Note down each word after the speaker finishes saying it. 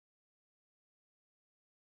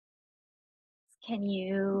Can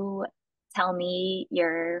you tell me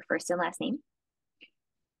your first and last name?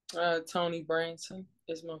 Toni Branson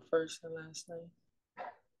is my first and last name.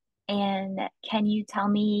 And can you tell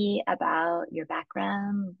me about your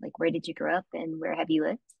background? Like, where did you grow up and where have you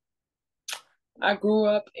lived? I grew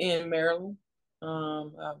up in Maryland,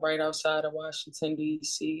 right outside of Washington,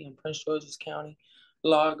 D.C., in Prince George's County,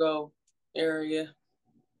 Largo area.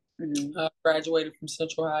 Hmm. Graduated from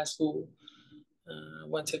Central High School.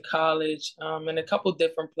 Went to college in a couple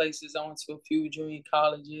different places. I went to a few junior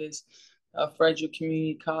colleges, Frederick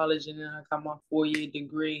Community College, and then I got my 4-year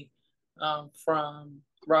degree from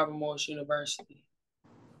Robert Morris University.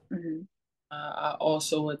 Hmm. I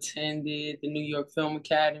also attended the New York Film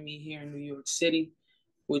Academy here in New York City,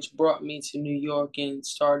 which brought me to New York and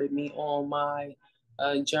started me on my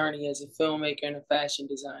journey as a filmmaker and a fashion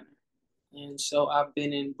designer. And so I've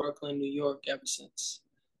been in Brooklyn, New York ever since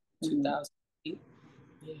Hmm. 2008.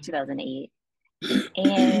 Yeah. 2008.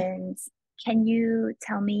 And can you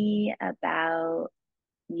tell me about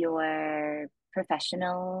your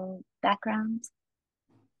professional background?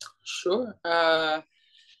 Sure.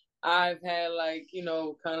 I've had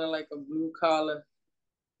kind of like a blue collar,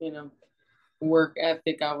 you know, work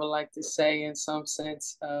ethic, I would like to say in some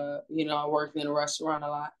sense. I worked in a restaurant a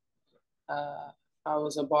lot. Uh, I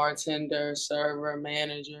was a bartender, server,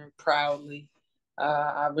 manager, proudly.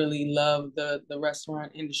 I really love the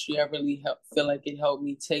restaurant industry. I really feel like it helped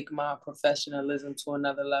me take my professionalism to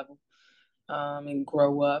another level and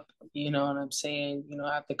grow up. You know what I'm saying?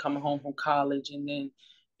 After coming home from college and then,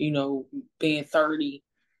 being 30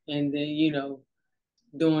 and then,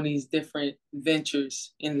 doing these different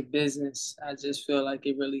ventures in the business. I just feel like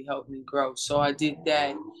it really helped me grow. So I did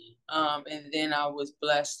that. And then I was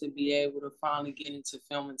blessed to be able to finally get into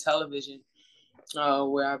film and television,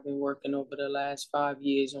 where I've been working over the last 5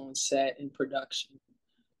 years on set and production.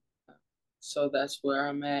 So that's where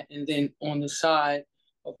I'm at. And then on the side,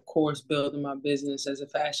 of course, building my business as a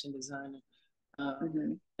fashion designer,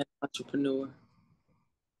 Hmm. entrepreneur.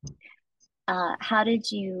 How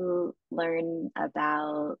did you learn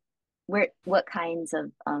about what kinds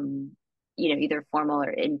of, either formal or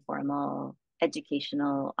informal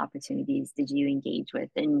educational opportunities did you engage with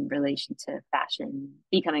in relation to fashion,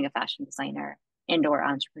 becoming a fashion designer and or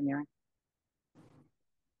entrepreneur?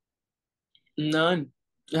 None.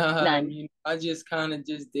 None. I just kind of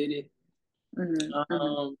just did it. Hmm. Hmm.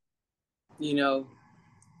 Um, you know,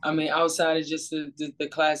 I mean, outside of just the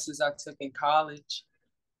classes I took in college,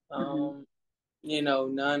 Hmm. um,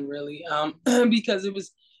 none really. Because it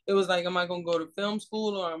was like, am I gonna go to film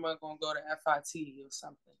school or am I gonna go to FIT or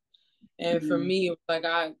something? And for Hmm. me, it was like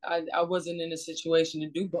I wasn't in a situation to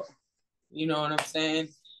do both. You know what I'm saying?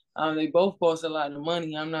 They both cost a lot of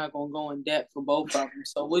money. I'm not gonna go in debt for both of them.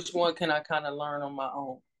 So which one can I kind of learn on my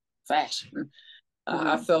own? Fashion.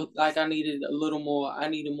 I Hmm. felt like I needed a little more. I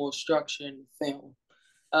needed more structure in the film.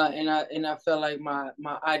 And I felt like my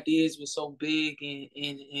ideas were so big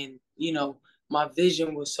and my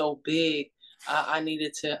vision was so big. I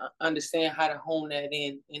needed to understand how to hone that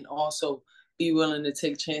in and also be willing to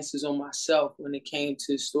take chances on myself when it came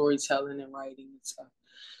to storytelling and writing and stuff.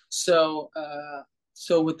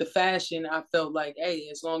 So with the fashion, I felt like, hey,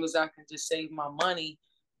 as long as I can just save my money,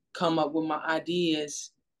 come up with my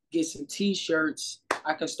ideas, get some t-shirts,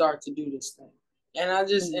 I can start to do this thing. And I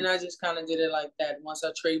just kind of did it like that. Once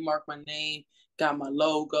I trademarked my name, got my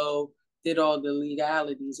logo, did all the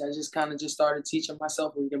legalities, I just kind of just started teaching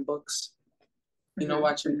myself, reading books, Hmm.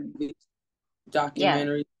 watching Hmm. movies, Yeah.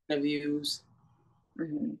 documentaries, interviews.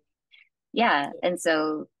 Hmm. Yeah. And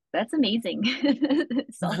so that's amazing.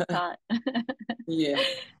 Self-taught. Yeah.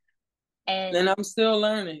 And And I'm still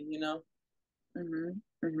learning. hmm,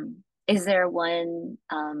 hmm, is there one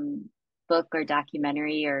book or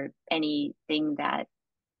documentary or anything that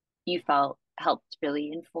you felt helped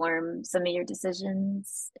really inform some of your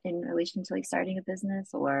decisions in relation to like starting a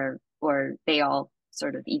business, or they all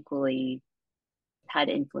sort of equally had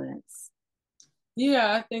influence?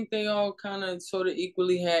 Yeah, I think they all kind of sort of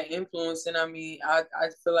equally had influence. And I mean, I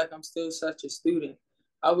feel like I'm still such a student.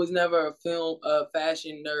 I was never a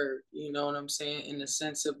fashion nerd, you know what I'm saying? In the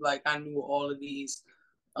sense of like I knew all of these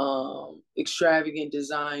extravagant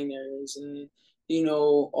designers and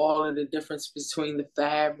all of the difference between the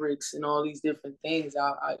fabrics and all these different things.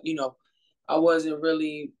 I wasn't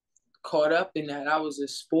really caught up in that. I was a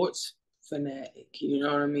sports fanatic, you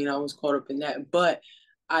know what I mean? I was caught up in that. But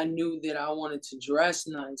I knew that I wanted to dress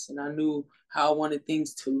nice and I knew how I wanted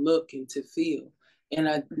things to look and to feel. And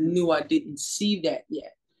I Hmm. knew I didn't see that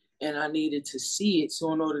yet. And I needed to see it.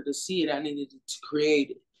 So in order to see it, I needed to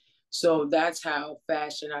create it. So that's how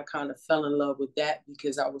fashion, I kind of fell in love with that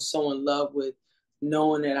because I was so in love with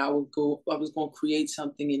knowing that I was going to create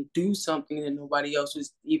something and do something that nobody else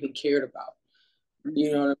was even cared about. You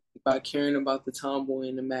Hmm. know what I mean? By caring about the tomboy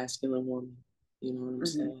and the masculine woman. You know what I'm Hmm.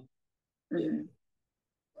 saying? Yeah. Hmm.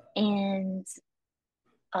 And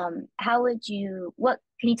how would you, what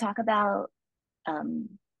can you talk about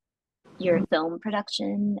um, your film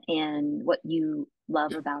production and what you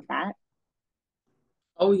love about that?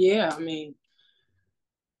 Oh yeah. I mean,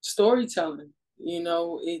 storytelling,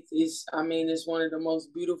 it is, I mean, it's one of the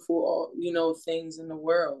most beautiful, things in the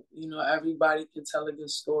world. Everybody can tell a good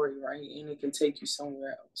story, right? And it can take you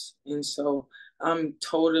somewhere else. And so I'm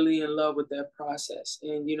totally in love with that process.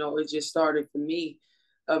 And, it just started for me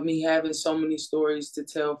of me having so many stories to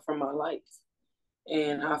tell from my life.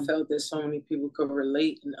 And I Mhm. felt that so many people could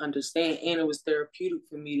relate and understand. And it was therapeutic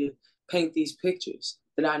for me to paint these pictures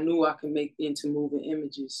that I knew I could make into moving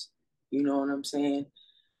images. You know what I'm saying?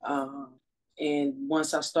 Um, and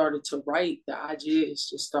once I started to write, the ideas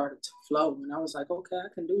just started to flow. And I was like, okay, I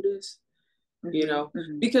can do this, you Mhm. know,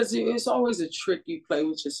 Mhm. because it's always a trick you play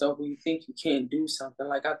with yourself when you think you can't do something.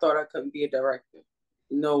 Like I thought I couldn't be a director.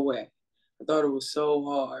 No way. I thought it was so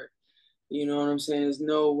hard. You know what I'm saying? There's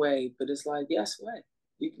no way. But it's like, yes, way.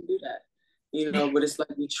 You can do that. But it's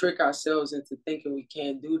like we trick ourselves into thinking we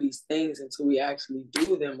can't do these things until we actually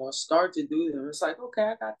do them or start to do them. It's like, okay,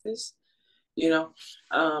 I got this, you know?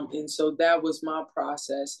 And so that was my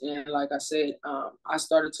process. And like I said, I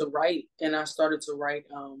started to write and I started to write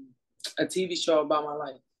a TV show about my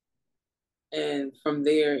life. And from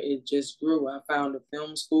there, it just grew. I found a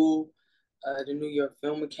film school, the New York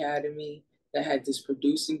Film Academy, that had this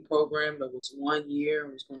producing program that was 1 year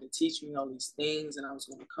and was going to teach me all these things. And I was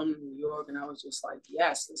going to come to New York, and I was just like,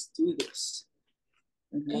 yes, let's do this.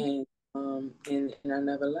 Mhm. And I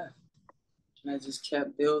never left. And I just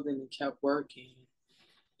kept building and kept working,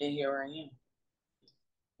 and here I am.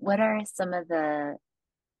 What are some of the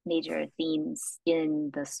major themes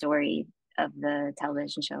in the story of the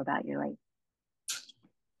television show about your life?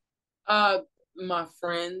 My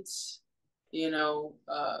friends,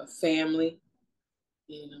 family,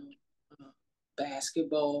 you know,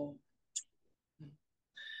 basketball,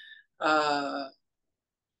 uh,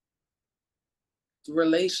 the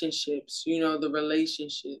relationships.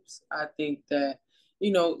 I think that,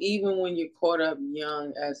 even when you're caught up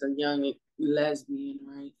young as a young lesbian,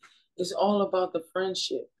 right? It's all about the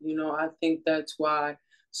friendship. I think that's why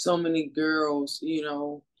so many girls,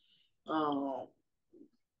 um,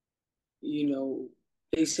 you know,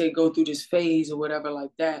 they say go through this phase or whatever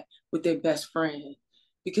like that with their best friend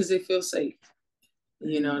because they feel safe.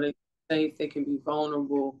 Mhm. They safe, they can be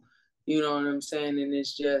vulnerable, you know what I'm saying? And it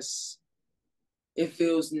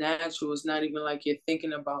feels natural. It's not even like you're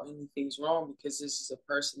thinking about anything's wrong because this is a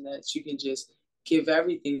person that you can just give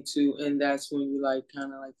everything to, and that's when you like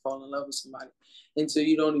kind of like fall in love with somebody, and so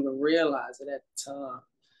you don't even realize it at the time.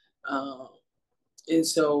 Um, and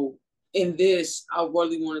so in this, I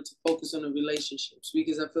really wanted to focus on the relationships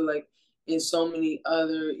because I feel like in so many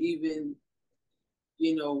other even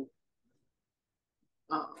you know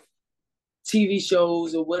um, TV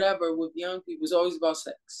shows or whatever with young people, it's always about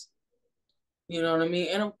sex. You know what I mean?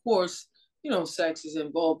 And of course, sex is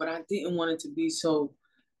involved, but I didn't want it to be so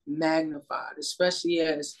magnified, especially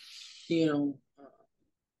as, you know,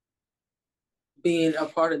 being a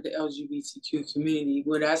part of the LGBTQ community,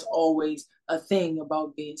 where that's always a thing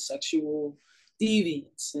about being sexual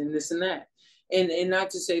deviants and this and that. And not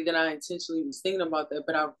to say that I intentionally was thinking about that,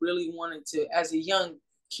 but I really wanted to, as a young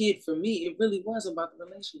kid, for me, it really was about the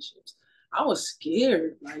relationships. I was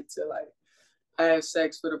scared, like, to like I had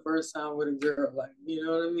sex for the first time with a girl. Like, you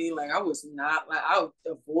know what I mean? Like, I was not like I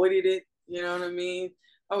avoided it. You know what I mean?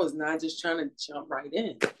 I was not just trying to jump right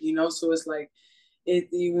in. So it's like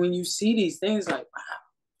when you see these things, like wow,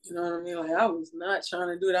 you know what I mean? Like I was not trying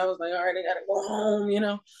to do it. I was like, all right, I gotta go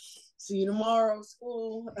home. See you tomorrow,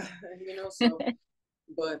 school. So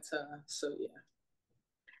but so yeah.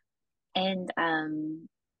 And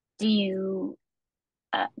do you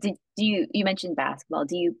do you mentioned basketball?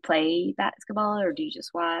 Do you play basketball or do you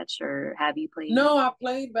just watch or have you played? No, I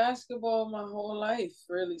played basketball my whole life,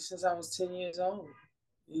 really, since I was 10 years old.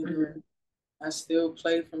 You know, Hmm. I still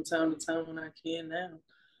play from time to time when I can now.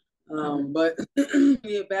 Hmm. But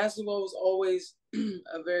yeah, basketball was always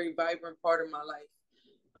a very vibrant part of my life.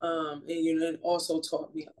 And it also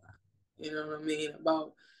taught me a lot. You know what I mean?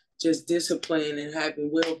 About just discipline and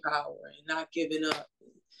having willpower and not giving up.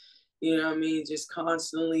 You know what I mean? Just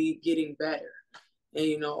constantly getting better.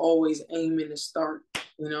 And always aiming to start.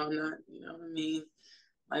 Not what I mean?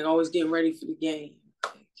 Like always getting ready for the game.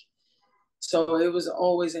 So it was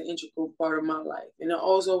always an integral part of my life. And it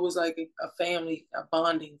also was like a family, a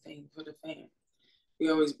bonding thing for the family. We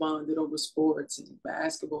always bonded over sports and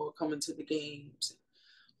basketball, coming to the games,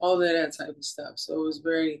 all of that type of stuff. So it was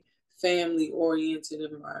very family oriented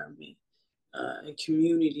environment and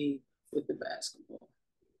community with the basketball.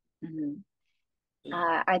 Hmm.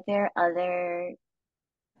 Yeah. Are there other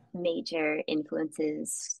major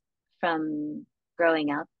influences from growing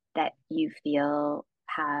up that you feel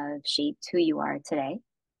have shaped who you are today?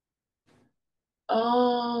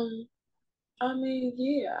 Um, I mean,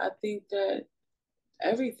 yeah, I think that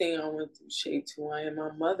everything I went through shaped who I am.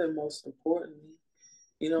 My mother, most importantly,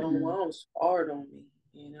 my Hmm. mom was hard on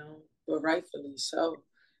me, but rightfully so.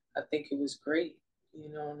 I think it was great, you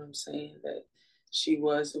know what I'm saying, that she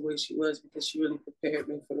was the way she was because she really prepared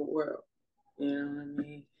me for the world, you know what I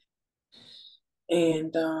mean?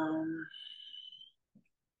 And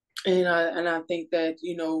and I think that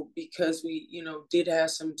because we did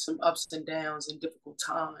have some ups and downs and difficult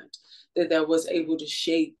times that was able to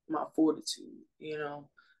shape my fortitude, in a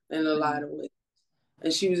lot Hmm. of ways.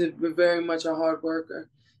 And she was very much a hard worker.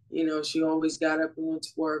 She always got up and went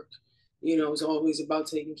to work. It was always about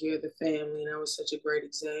taking care of the family, and that was such a great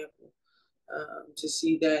example to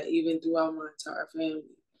see that even throughout my entire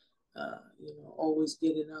family. Always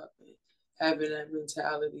getting up and having that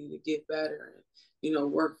mentality to get better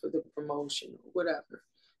and work for the promotion or whatever.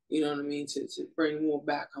 You know what I mean? To bring more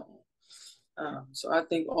back home. So I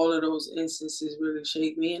think all of those instances really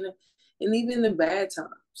shaped me, and even the bad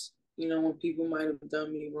times. When people might have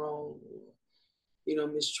done me wrong, or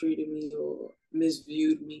mistreated me or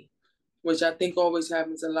misviewed me, which I think always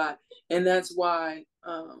happens a lot. And that's why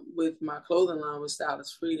with my clothing line with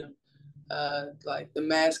Stylist Freedom, like the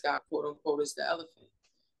mascot, quote unquote, is the elephant,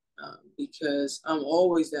 because I'm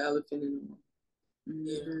always the elephant in the room,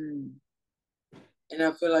 you know. Hmm. And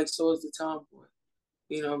I feel like so is the tomboy,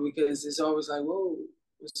 because it's always like, whoa,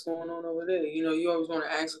 what's going on over there? You always want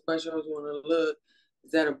to ask a question, always want to look,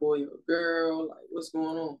 is that a boy or a girl? Like, what's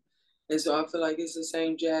going on? And so I feel like it's the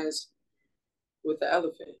same jazz with the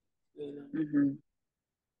elephant, you know. Hmm.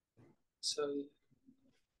 So yeah.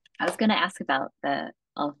 I was going to ask about the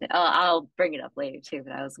elephant. Oh, I'll bring it up later too,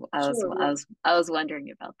 but Sure, yeah. I was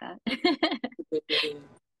wondering about that.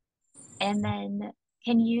 And then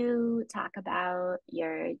can you talk about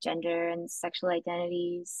your gender and sexual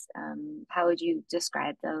identities? How would you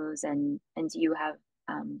describe those? And do you have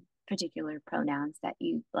particular pronouns that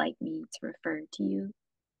you'd like me to refer to you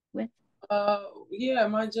with? Yeah,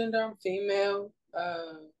 my gender, I'm female.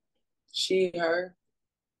 She, her.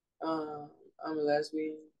 I'm a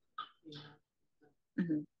lesbian. You know.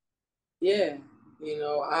 Hmm. Yeah,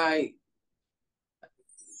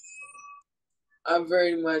 I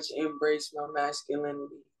very much embrace my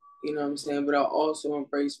masculinity. You know what I'm saying? But I also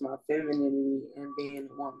embrace my femininity and being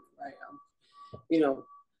a woman, right? You know,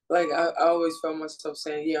 like I always felt myself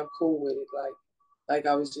saying, yeah, I'm cool with it. Like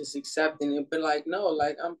I was just accepting it. But like, no,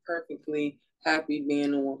 like I'm perfectly happy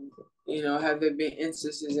being a woman. Have there been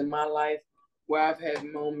instances in my life where I've had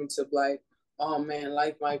moments of like, oh man,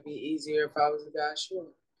 life might be easier if I was a guy? Sure.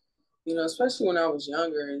 Especially when I was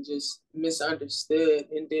younger and just misunderstood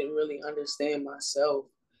and didn't really understand myself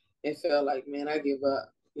and felt like, man, I give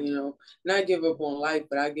up, not give up on life,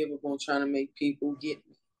 but I give up on trying to make people get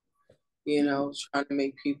me, trying to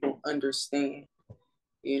make people understand,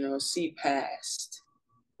 see past,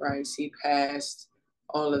 right? See past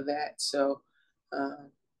all of that. So,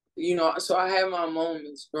 so I had my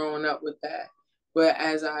moments growing up with that. But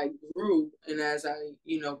as I grew and as I,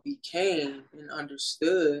 became and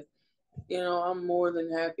understood, I'm more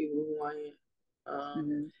than happy with who I am.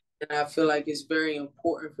 Hmm. And I feel like it's very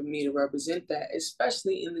important for me to represent that,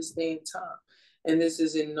 especially in this day and time. And this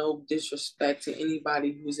is in no disrespect to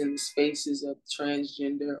anybody who's in the spaces of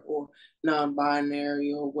transgender or non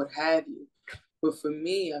binary or what have you. But for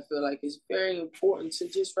me, I feel like it's very important to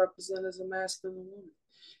just represent as a masculine woman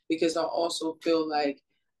because I also feel like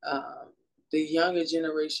the younger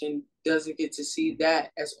generation doesn't get to see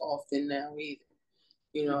that as often now either.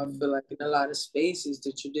 I Hmm. feel like in a lot of spaces,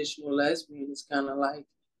 the traditional lesbian is kind of like,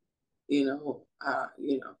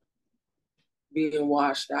 being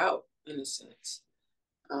washed out in a sense.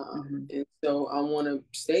 Hmm. And so I want to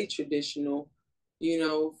stay traditional,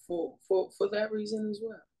 for that reason as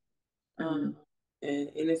well. Hmm. Um, and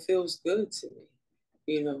it feels good to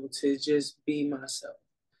me, to just be myself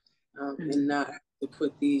and Hmm. not have to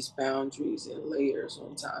put these boundaries and layers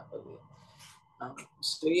on top of it.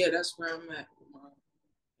 So yeah, that's where I'm at.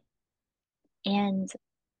 And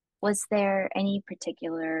was there any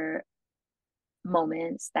particular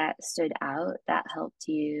moments that stood out that helped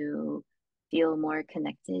you feel more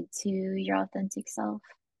connected to your authentic self?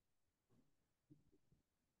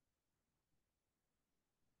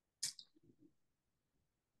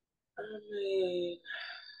 I mean,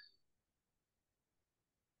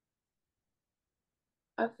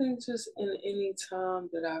 I think just in any time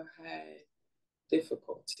that I've had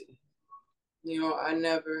difficulty, I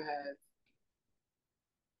never have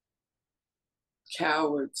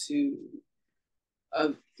cowered to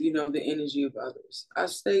the energy of others. I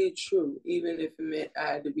stayed true, even if it meant I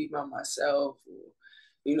had to be by myself,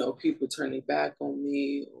 or people turning back on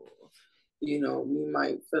me, or me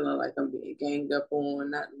might feeling like I'm being ganged up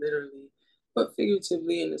on, not literally, but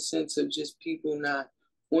figuratively in the sense of just people not,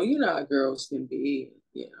 well, how girls can be,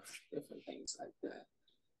 different things like that.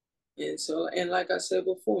 And so, and like I said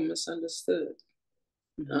before, misunderstood.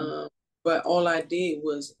 Hmm. Um, but all I did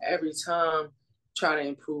was every time try to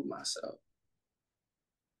improve myself.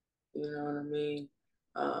 You know what I mean?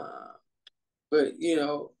 Uh, but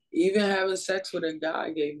even having sex with a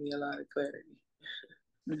guy gave me a lot of clarity.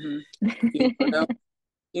 Hmm.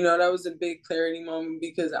 You know, that, that was a big clarity moment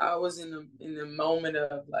because I was in the moment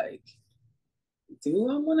of like, do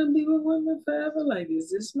I want to be with women forever? Like,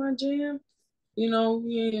 is this my jam? You're in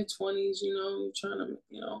your 20s, you're trying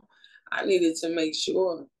to, I needed to make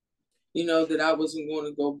sure, that I wasn't going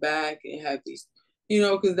to go back and have these,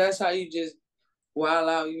 because that's how you just while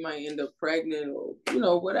out, you might end up pregnant or,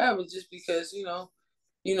 whatever, just because, you're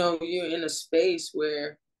in a space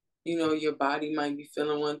where, your body might be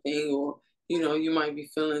feeling one thing or, you might be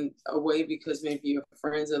feeling a way because maybe your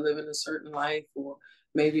friends are living a certain life or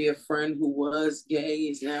maybe a friend who was gay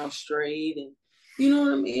is now straight. And you know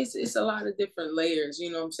what I mean? It's a lot of different layers,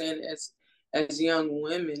 you know what I'm saying, as young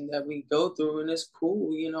women that we go through, and it's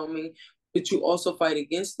cool, you know what I mean? But you also fight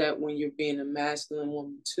against that when you're being a masculine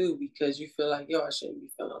woman too, because you feel like, yo, I shouldn't be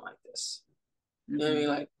feeling like this. You know what I Hmm. mean?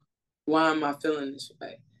 Like, why am I feeling this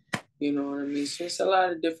way? You know what I mean? So it's a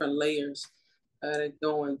lot of different layers that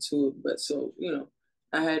go into it. But so,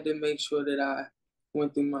 I had to make sure that I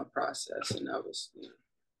went through my process, and that was,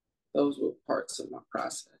 those were parts of my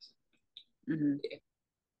process. Hmm. Yeah.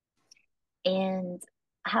 And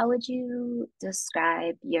how would you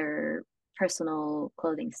describe your personal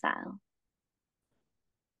clothing style?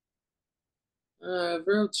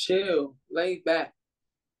 Real chill, laid back.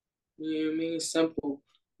 You know what I mean? Simple,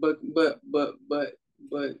 but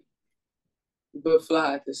but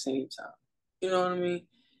fly at the same time. You know what I mean?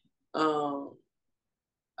 Um,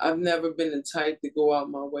 I've never been the type to go out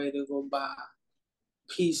my way to go buy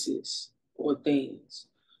pieces or things.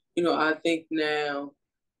 I think now,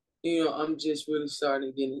 I'm just really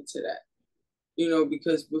starting to get into that.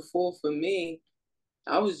 Because before for me,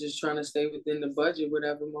 I was just trying to stay within the budget,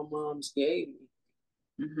 whatever my mom's gave me.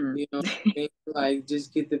 Hmm. You know, like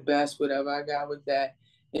just get the best, whatever I got with that.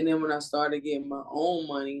 And then when I started getting my own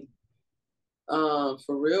money,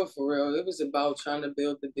 for real, it was about trying to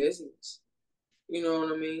build the business. You know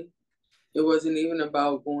what I mean? It wasn't even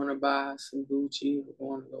about going to buy some Gucci or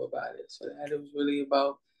going to go buy this or that. It was really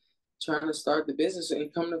about trying to start the business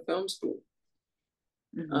and come to film school.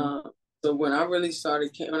 Hmm. Uh, so when I really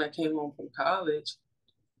when I came home from college,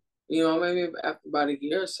 maybe after about a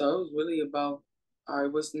year or so, it was really about, all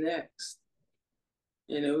right, what's next?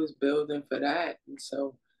 And it was building for that. And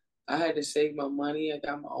so I had to save my money. I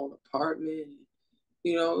got my own apartment. And,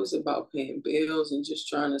 it was about paying bills and just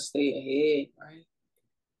trying to stay ahead, right?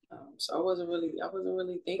 So I wasn't really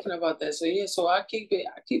thinking about that. So yeah, so I keep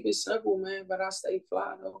it simple, man, but I stay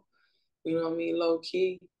fly though. You know what I mean? Low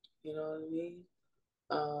key. You know what I mean?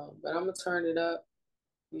 But I'm gonna turn it up,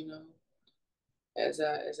 you know, as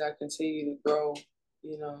I continue to grow,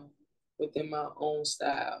 you know, within my own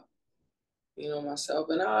style, myself.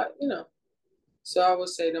 And so I would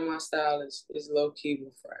say that my style is low key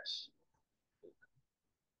but fresh.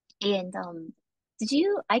 And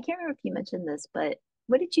I can't remember if you mentioned this, but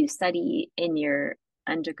what did you study in your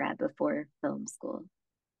undergrad before film school?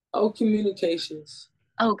 Oh, communications.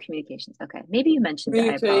 Oh, communications. Okay. Maybe you mentioned it.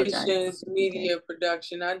 I apologize Communications, if you did. media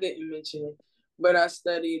production. I didn't mention it, but I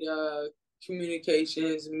studied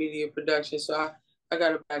communications, media production. So I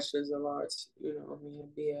got a bachelor's of arts, I mean,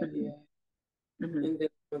 yeah, Hmm. yeah. Hmm. And then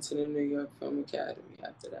I went to the New York Film Academy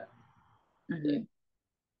after that. Yeah. Hmm.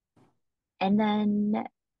 And then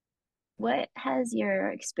what has your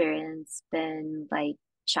experience been like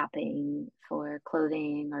shopping for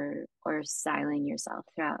clothing or styling yourself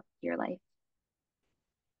throughout your life?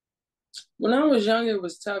 When I was young, it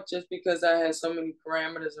was tough just because I had so many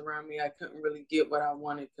parameters around me. I couldn't really get what I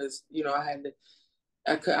wanted because,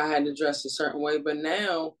 I had to dress a certain way. But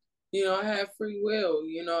now, I have free will.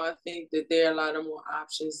 I think that there are a lot of more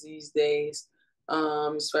options these days,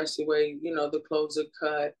 especially where, the clothes are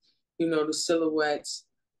cut, the silhouettes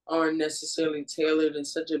aren't necessarily tailored in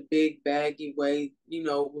such a big, baggy way,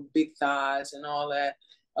 with big thighs and all that.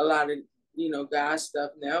 a lot of, guy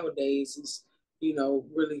stuff nowadays is,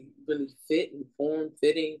 really, really fit and form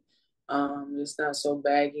fitting. It's not so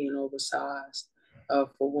baggy and oversized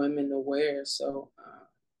for women to wear. So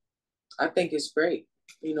I think it's great,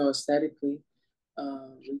 aesthetically.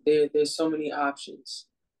 There's so many options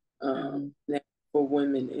Hmm. now for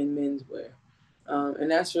women in menswear. And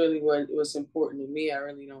that's really what's important to me. I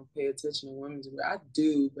really don't pay attention to women's wear. I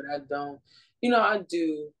do, but I don't. I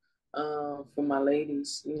do for my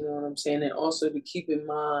ladies. You know what I'm saying, and also to keep in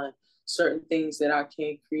mind certain things that I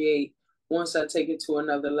can create once I take it to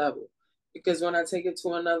another level. Because when I take it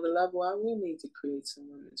to another level, I will need to create some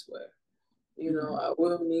women's wear. Hmm. I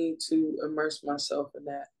will need to immerse myself in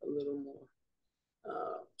that a little more.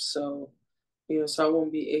 So, so I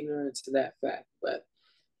won't be ignorant to that fact. But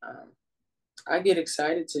um, I get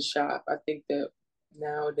excited to shop. I think that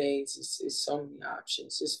nowadays it's so many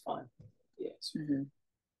options. It's fun. Yes. Hmm.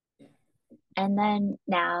 Yeah. And then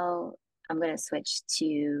now I'm going to switch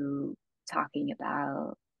to talking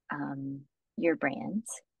about your brand,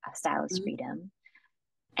 Stylist Mhm. Freedom.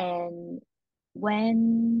 And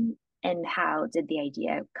when and how did the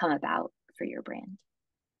idea come about for your brand?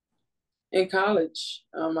 In college,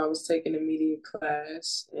 I was taking a media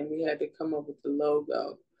class, and we had to come up with the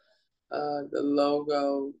logo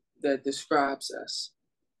that describes us.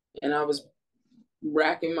 And I was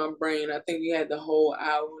racking my brain. I think we had the whole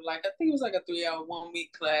hour. Like I think it was like a 3 hour 1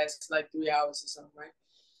 week class, like 3 hours or something, right?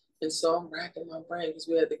 And so I'm racking my brain because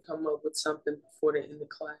we had to come up with something before the end of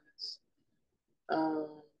class.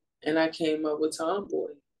 Um, and I came up with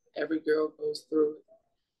Tomboy. Every girl goes through it.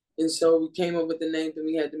 And so we came up with the name, and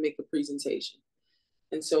we had to make a presentation.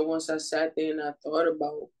 And so once I sat there and I thought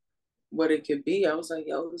about what it could be, I was like,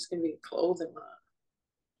 yo, this can be a clothing line.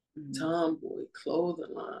 Mhm. Tomboy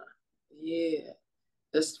clothing line. Yeah.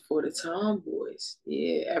 That's for the tomboys.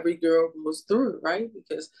 Yeah, every girl goes through it, right?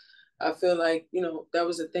 Because I feel like, that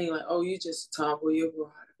was the thing, like, oh, you just a tomboy, you'll grow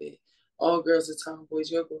out of it. All girls are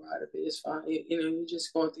tomboys, you'll grow out of it. It's fine. You're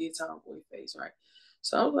just going through your tomboy phase, right?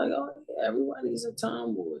 So I was like, oh, yeah, everybody's a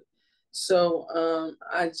tomboy. So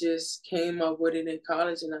I just came up with it in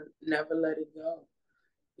college and I never let it go.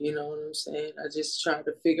 You know what I'm saying? I just tried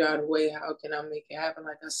to figure out a way, how can I make it happen?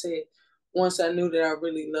 Like I said, once I knew that I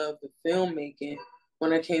really loved the filmmaking,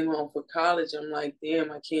 when I came home for college, I'm like,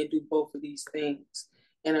 damn, I can't do both of these things.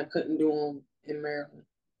 And I couldn't do them in Maryland.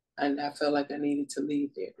 And I felt like I needed to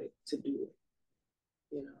leave there to do it.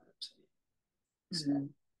 You know what I'm saying? So, Mhm.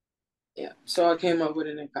 yeah. So I came up with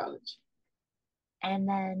it in college. And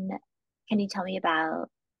then can you tell me about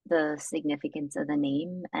the significance of the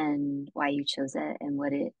name and why you chose it and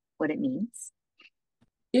what it means?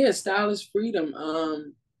 Yeah, style is freedom.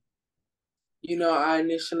 I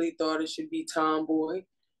initially thought it should be Tomboy,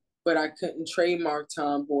 but I couldn't trademark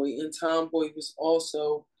Tomboy. And Tomboy was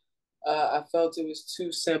also, I felt it was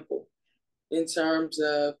too simple in terms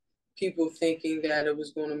of people thinking that it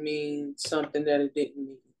was going to mean something that it didn't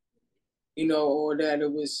mean, or that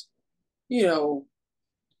it was, you know,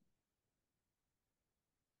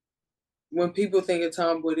 when people think of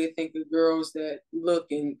tomboy, they think of girls that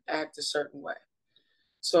look and act a certain way.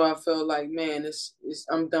 So I felt like, man,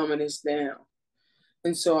 I'm dumbing this down.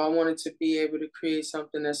 And so I wanted to be able to create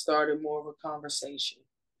something that started more of a conversation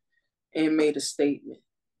and made a statement.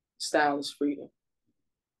 Style is freedom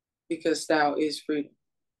because style is freedom.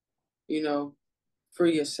 You know,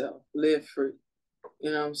 free yourself, live free.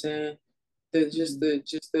 You know what I'm saying? Mhm. Just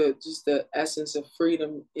the essence of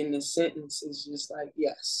freedom in the sentence is just like,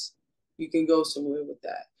 yes, you can go somewhere with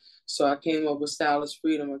that. So I came up with Stylist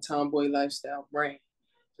Freedom, a tomboy lifestyle brand.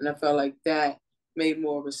 And I felt like that made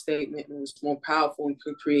more of a statement and was more powerful and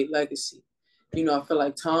could create legacy. I feel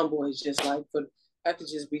like tomboy is just like that could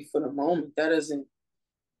just be for the moment. That doesn't,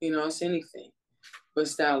 it's anything. But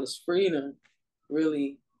Stylist Freedom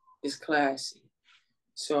really is classy.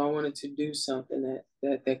 So I wanted to do something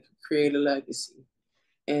that could create a legacy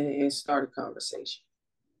and start a conversation.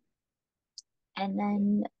 And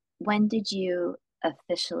then when did you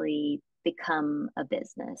officially become a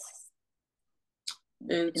business?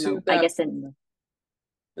 In In the, I 2000, guess in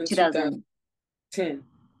in 2000, 2010,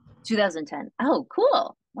 2010. Oh,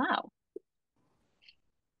 cool. Wow.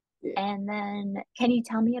 yeah. And then can you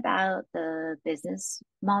tell me about the business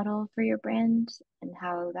model for your brand and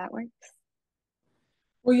how that works?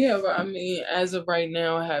 Well, yeah, but I mean, as of right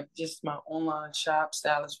now, I have just my online shop,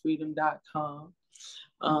 stylistfreedom.com.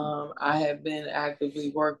 Mhm. I have been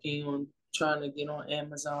actively working on trying to get on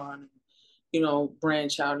Amazon,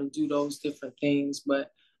 branch out and do those different things.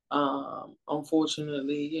 But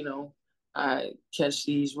unfortunately, I catch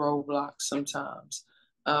these roadblocks sometimes.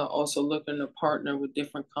 Also looking to partner with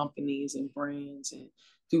different companies and brands and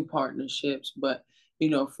through partnerships. But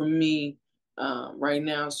for me, right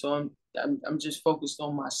now, so I'm just focused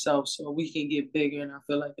on myself, so we can get bigger. And I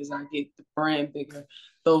feel like as I get the brand bigger,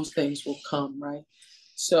 those things will come, right?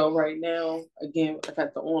 So right now, again, I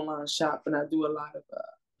got the online shop, and I do a lot of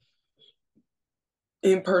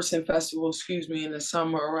in-person festivals, excuse me, in the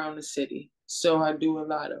summer around the city. So I do a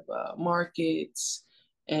lot of markets,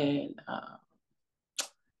 and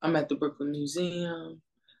I'm at the Brooklyn Museum.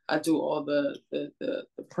 I do all the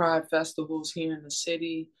Pride festivals here in the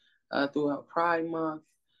city throughout Pride Month.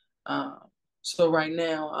 Um, so right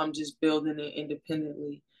now, I'm just building it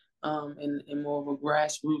independently in more of a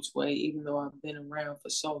grassroots way, even though I've been around for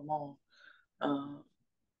so long. Um,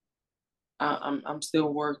 I'm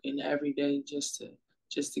still working every day just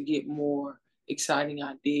to get more exciting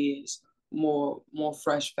ideas, more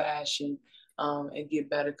fresh fashion, and get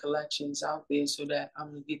better collections out there so that I'm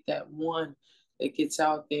gonna get that one that gets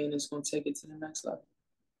out there and it's gonna take it to the next level.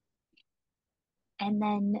 And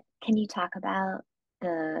then can you talk about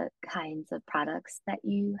the kinds of products that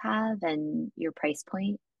you have and your price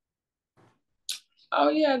point? Oh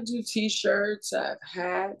yeah, I do t-shirts, I have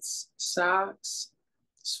hats, socks,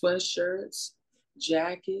 sweatshirts,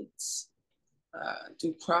 jackets,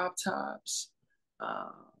 do crop tops.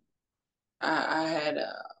 Uh, I had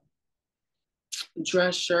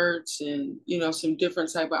dress shirts and some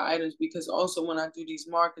different type of items, because also when I do these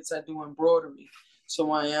markets I do embroidery. So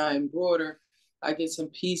when I embroider, I get some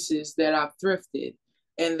pieces that I've thrifted,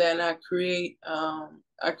 and then I create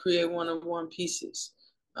one-of-one pieces.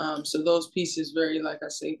 So those pieces vary, like I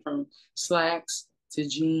say, from slacks to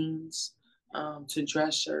jeans, to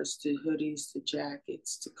dress shirts to hoodies to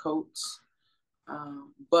jackets to coats.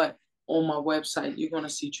 But on my website, you're going to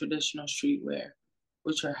see traditional streetwear,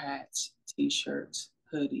 which are hats, t-shirts,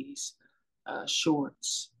 hoodies,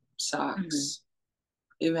 shorts, Hmm. socks.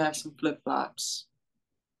 Even have some flip-flops,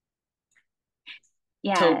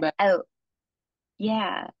 tote Yeah. bag. Oh,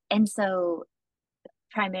 yeah. And so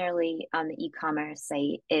primarily on the e-commerce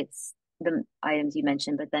site, it's the items you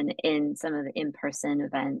mentioned, but then in some of the in-person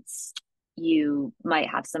events, you might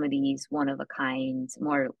have some of these one of a kind,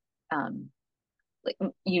 more um, like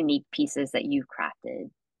unique pieces that you've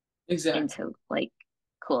crafted Exactly. into like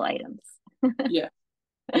cool items. Yeah.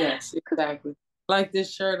 Yes, exactly. Like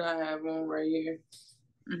this shirt I have on right here.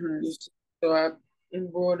 Hmm. So I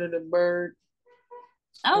embroidered a bird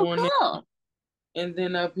Oh, on it, cool. and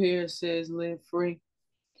then up here it says "Live Free."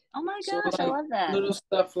 Oh my So gosh, I like love that. little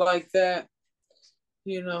stuff like that,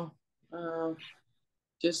 you know. Um,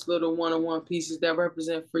 just little one-on-one pieces that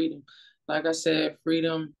represent freedom. Like I said,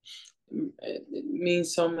 freedom, it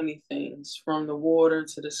means so many things, from the water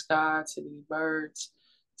to the sky to these birds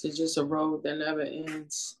to just a road that never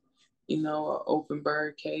ends, an open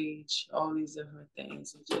bird cage, all these different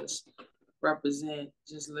things. It just represent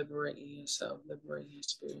just liberating yourself, liberating your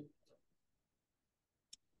spirit.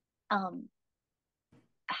 Um,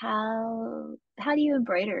 how do you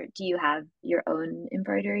embroider? Do you have your own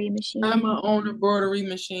embroidery I have my machine? own embroidery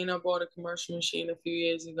machine. I bought a commercial machine a few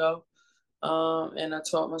years ago, and I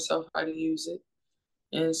taught myself how to use it.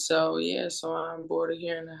 And so, yeah, so I'm bored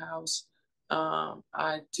here in the house.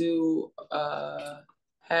 I do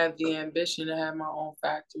have the ambition to have my own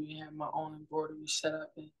factory, have my own embroidery set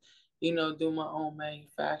up, and, do my own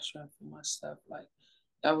manufacturing for my stuff. Like,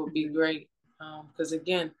 that would be Hmm. great. Because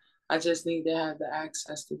again, I just need to have the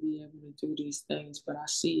access to be able to do these things, but I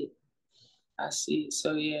see it. I see it.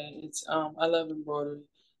 So yeah, I love embroidery.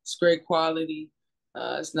 It's great quality.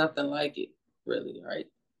 It's nothing like it, really, right?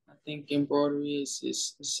 I think embroidery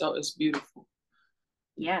is beautiful.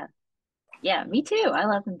 Yeah. Yeah, me too. I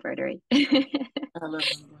love embroidery. I love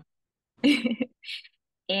embroidery.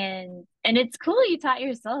 And it's cool you taught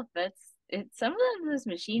yourself. Some of those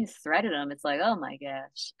machines threaded them. It's like, oh my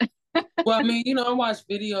gosh. Well, I mean, I watch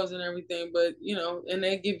videos and everything, but and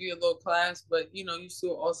they give you a little class, but you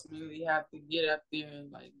still ultimately have to get up there and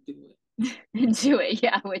like do it. Do it,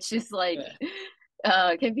 yeah, which is like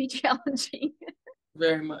Yeah, can be challenging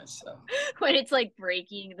very much so. when it's like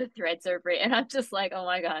breaking, the threads are breaking, and I'm just like, oh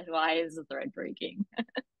my gosh, why is the thread breaking?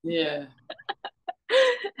 Yeah.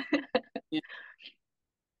 Yeah.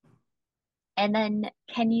 And then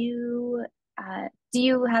do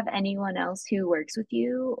you have anyone else who works with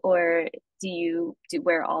you, or do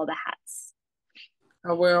wear all the hats?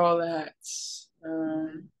 I wear all the hats.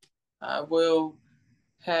 Hmm. I will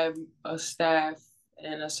have a staff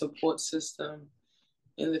and a support system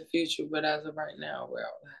in the future, but as of right now, we're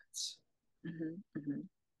all hats. Hmm. Hmm.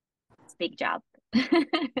 It's a big job.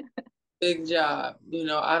 Big job.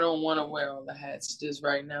 I don't want to wear all the hats just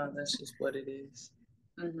right now. That's just what it is.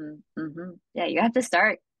 Hmm. Hmm. Yeah, you have to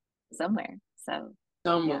start somewhere. So.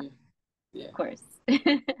 Yeah, Somewhere. of Yeah. course.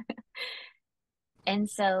 And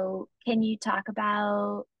so, can you talk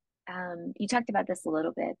about, you talked about this a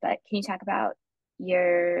little bit, but can you talk about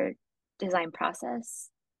your design process?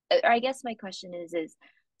 Or I guess my question is,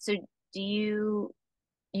 so do you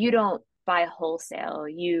don't buy wholesale,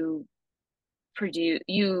 you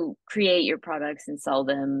create your products and sell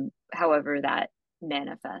them however that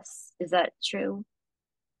manifests. Is that true?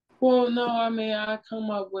 Well, no, I mean, I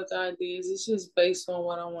come up with ideas. It's just based on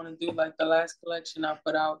what I want to do. Like the last collection I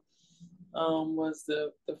put out was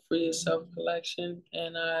the Free Yourself collection,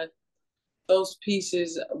 and those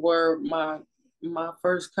pieces were my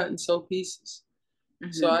first cut and sew pieces.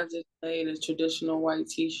 So Mm-hmm. I just made a traditional white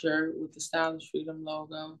T-shirt with the Stylish Freedom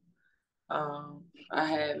logo. I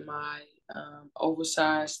had my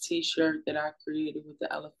oversized T-shirt that I created with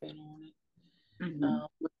the elephant on it, Mm-hmm.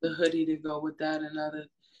 with the hoodie to go with that, another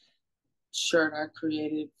shirt I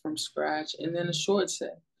created from scratch, and then a short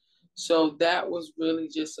set. So that was really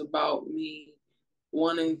just about me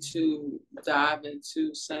wanting to dive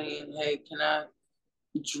into saying, hey, can I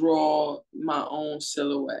draw my own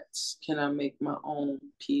silhouettes? Can I make my own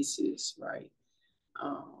pieces, right?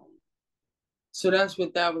 Um, so that's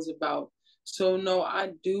what that was about. So no,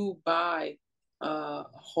 I do buy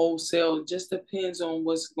wholesale. It just depends on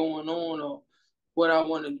what's going on or what I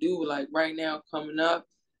want to do. Like right now coming up,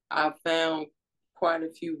 I found quite a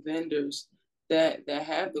few vendors that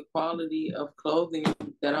have the quality of clothing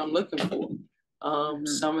that I'm looking for. Mm-hmm.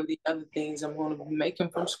 Some of the other things I'm going to be making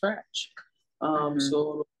from scratch. Mm-hmm. So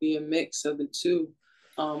it'll be a mix of the two.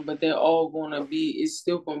 But they're all going to be, it's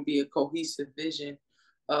still going to be a cohesive vision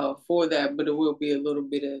for that, but it will be a little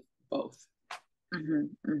bit of both.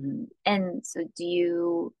 Mm-hmm. Mm-hmm. And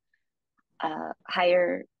so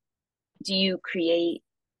hire, do you create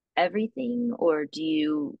everything, or do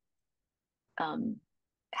you um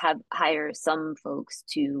have hire some folks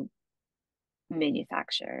to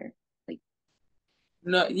manufacture? Like,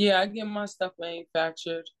 No, yeah, I get my stuff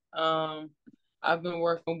manufactured. I've been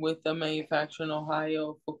working with a manufacturer in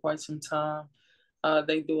Ohio for quite some time.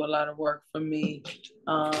 They do a lot of work for me.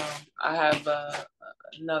 Um, I have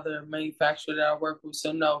another manufacturer that I work with.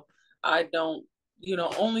 So no, I don't.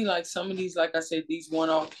 Only like some of these, like I said, these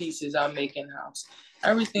one-off pieces I make in house.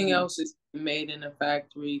 Everything mm-hmm. else is made in a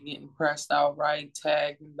factory, getting pressed out right,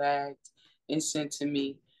 tagged and bagged, and sent to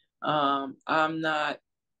me. I'm not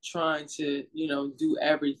trying to, do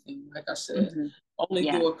everything. Like I said, Mm-hmm. only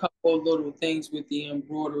Yeah. do a couple of little things with the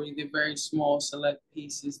embroidery, the very small select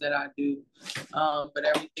pieces that I do. But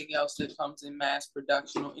everything else that comes in mass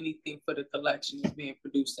production or anything for the collection is being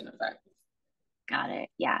produced in a factory. Got it.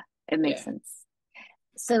 Yeah, it makes Yeah. sense.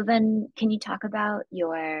 So then, can you talk about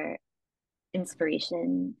your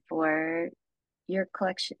inspiration for your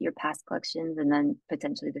collection, your past collections, and then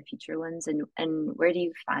potentially the future ones, and where do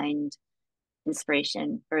you find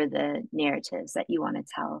inspiration for the narratives that you want to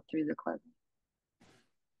tell through the clothing?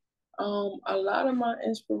 A lot of my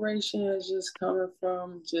inspiration is just coming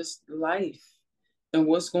from just life and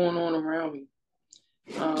what's going on around me.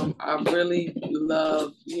 I really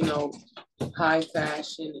love, high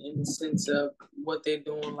fashion in the sense of what they're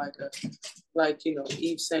doing,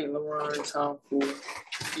 Yves Saint Laurent, Tom Ford,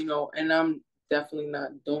 and I'm definitely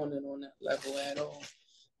not doing it on that level at all.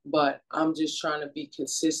 But I'm just trying to be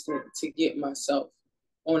consistent to get myself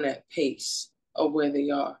on that pace of where they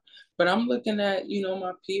are. But I'm looking at,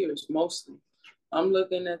 my peers mostly. I'm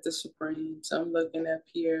looking at the Supremes. I'm looking at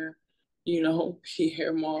Pierre,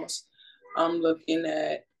 Pierre Moss. I'm looking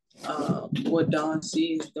at what Don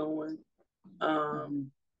C is doing.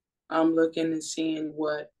 Um, Hmm. I'm looking and seeing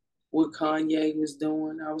what Kanye was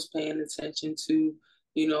doing. I was paying attention to,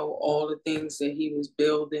 all the things that he was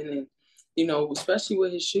building and, especially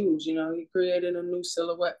with his shoes, he created a new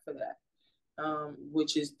silhouette for that,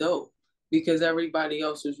 which is dope because everybody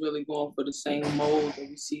else was really going for the same mold that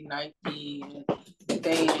we see Nike and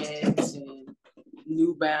Vans and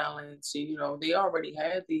New Balance. They already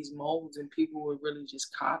had these molds and people were really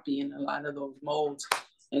just copying a lot of those molds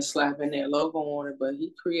and slapping their logo on it. But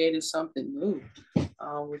he created something new,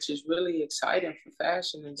 which is really exciting for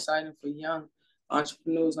fashion and exciting for young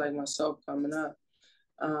entrepreneurs like myself coming up.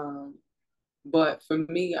 Um, but for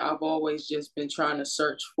me, I've always just been trying to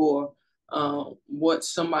search for what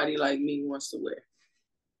somebody like me wants to wear.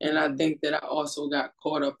 And I Hmm. think that I also got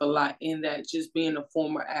caught up a lot in that, just being a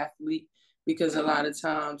former athlete, because a lot of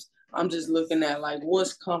times I'm just looking at like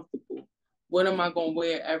what's comfortable. What am I going to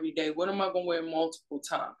wear every day? What am I going to wear multiple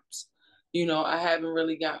times? I haven't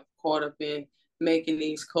really got caught up in making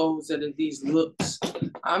these clothes that are these looks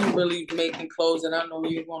I'm really making clothes that I know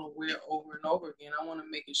you're going to wear over and over again. I want to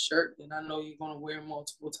make a shirt that I know you're going to wear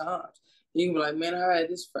multiple times. You can be like, man, I had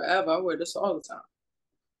this forever. I wear this all the time,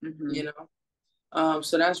 Mm-hmm. you know?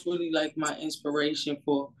 So that's really like my inspiration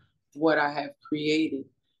for what I have created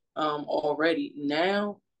already.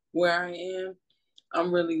 Now, where I am,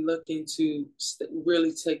 I'm really looking to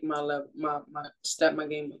really take my level, my step my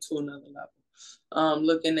game to another level.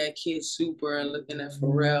 Looking at Kid Super and looking at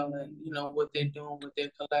Pharrell and what they're doing with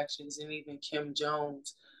their collections, and even Kim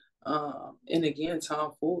Jones, and again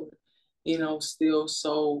Tom Ford, still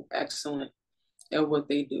so excellent at what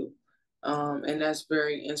they do, and that's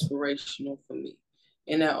very inspirational for me.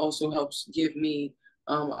 And that also helps give me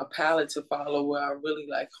a palette to follow where I really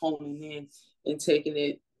like honing in and taking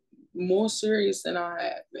it more serious than I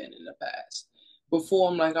have been in the past. Before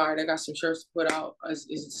I'm like, all right, I got some shirts to put out.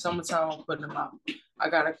 It's summertime, I'm putting them out. I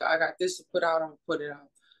got this to put out, I'm gonna put it out.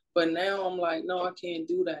 But now I'm like, no, I can't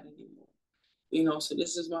do that anymore. So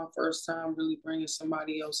this is my first time really bringing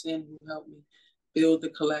somebody else in who helped me build the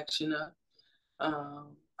collection up.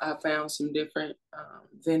 I found some different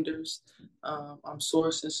vendors. I'm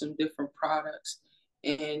sourcing some different products,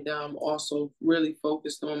 and also really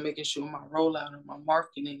focused on making sure my rollout and my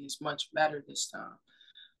marketing is much better this time.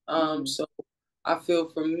 Mm-hmm. So I feel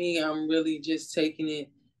for me, I'm really just taking it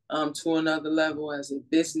to another level as a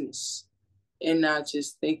business, and not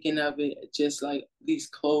just thinking of it just like these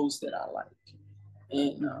clothes that I like.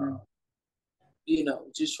 And Mm-hmm.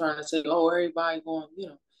 just trying to say, oh, everybody going,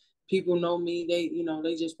 people know me,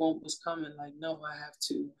 they just want what's coming. Like, no, I have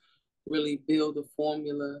to really build a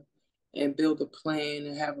formula and build a plan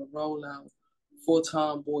and have a rollout for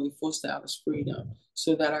Tomboy, for Stylist Freedom,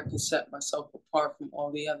 so that I can set myself apart from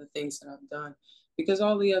all the other things that I've done. Because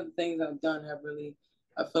all the other things I've done have really,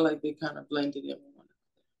 I feel like they kind of blended in with one another.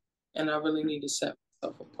 And I really need to set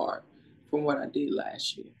myself apart from what I did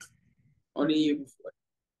last year or the year Mm-hmm. before,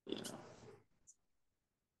 you know.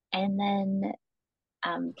 And then,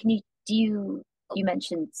 you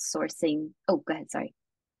mentioned sourcing. Oh, go ahead. Sorry.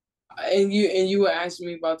 And you were asking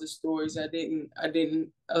me about the stories. I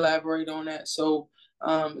didn't elaborate on that. So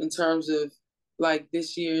in terms of like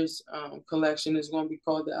this year's collection is going to be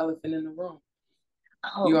called The Elephant in the Room.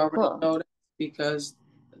 You Oh, already cool. know that because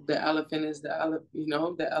the elephant is the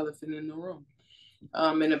elephant in the room.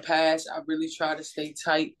 In the past, I really try to stay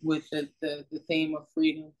tight with the theme of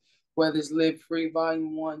freedom, whether it's Live Free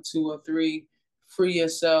Volume 1, 2, or 3, Free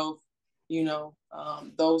Yourself,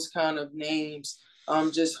 those kind of names.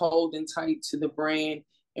 Just holding tight to the brand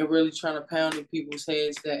and really trying to pound in people's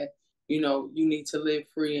heads that, you need to live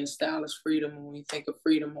free and stylish freedom. And when you think of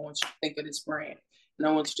freedom, I want you to think of this brand. And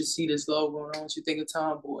I want you to see this logo, and I want you to think of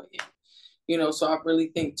Tomboy. So I really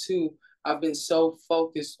think too, I've been so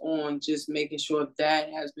focused on just making sure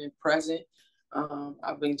that has been present.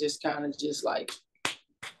 I've been just kind of just like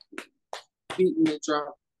beating the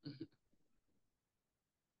drum.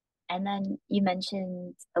 And then you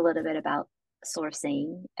mentioned a little bit about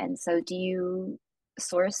sourcing. And so do you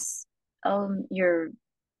source your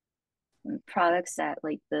products at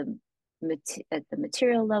like at the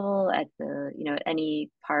material level, at the,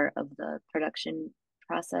 any part of the production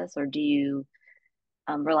process, or do you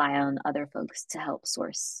rely on other folks to help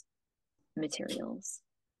source materials?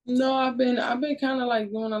 No, I've been kind of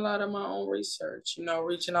like doing a lot of my own research,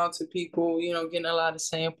 reaching out to people, getting a lot of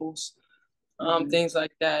samples, Mm-hmm. things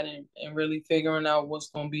like that, and really figuring out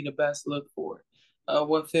what's going to be the best look for it,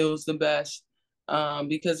 what feels the best.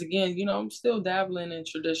 Because again, I'm still dabbling in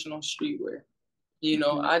traditional streetwear.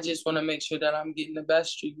 Mm-hmm. I just want to make sure that I'm getting the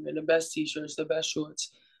best streetwear, the best t-shirts, the best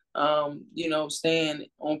shorts. Staying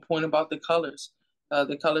on point about the colors.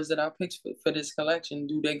 The colors that I picked for this collection,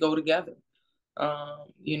 do they go together?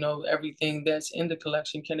 Everything that's in the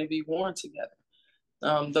collection, can it be worn together?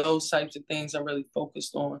 Those types of things I'm really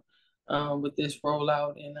focused on with this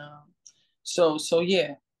rollout. And so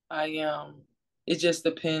yeah, I it just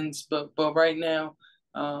depends. But right now,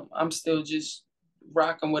 I'm still just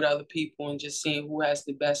rocking with other people and just seeing who has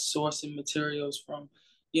the best sourcing materials from,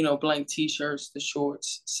 blank t-shirts, the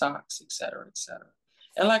shorts, socks, et cetera, et cetera.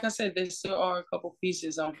 And like I said, there still are a couple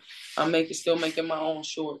pieces. I'm still making my own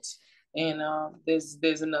shorts, and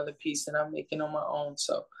there's another piece that I'm making on my own.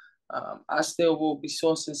 So I still will be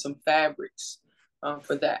sourcing some fabrics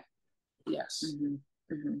for that. Yes.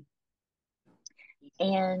 Mm-hmm. Mm-hmm.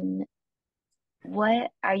 And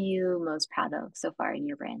what are you most proud of so far in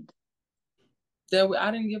your brand? That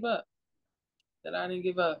I didn't give up. That I didn't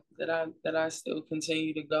give up. That I still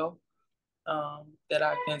continue to go. That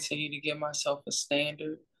I continue to give myself a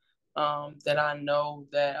standard. That I know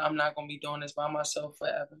that I'm not going to be doing this by myself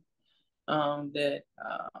forever. That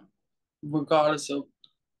regardless of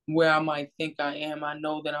where I might think I am, I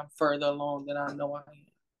know that I'm further along than I know I am,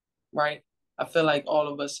 right? I feel like all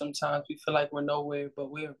of us sometimes we feel like we're nowhere,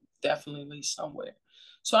 but we're definitely somewhere.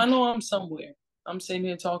 So I know I'm somewhere. I'm sitting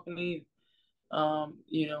here talking to you.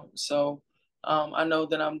 So I know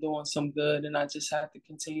that I'm doing some good and I just have to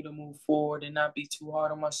continue to move forward and not be too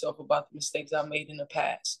hard on myself about the mistakes I made in the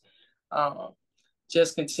past. Um,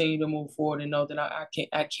 just continue to move forward and know that I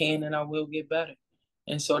can and I will get better.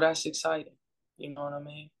 And so that's exciting. You know what I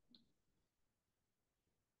mean?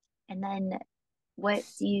 And then what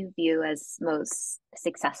do you view as most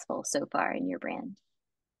successful so far in your brand?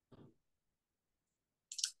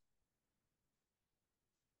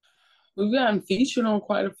 We've gotten featured on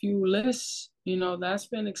quite a few lists. That's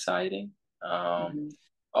been exciting. Hmm.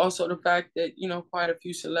 Also the fact that, quite a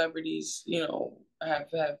few celebrities,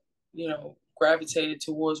 have gravitated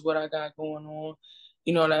towards what I got going on.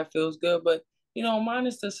 That feels good. But,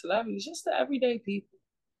 minus the celebrities, just the everyday people.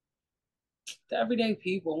 The everyday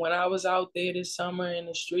people. When I was out there this summer in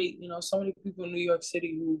the street, so many people in New York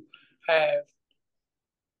City who have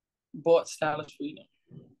bought Stylist Freedom.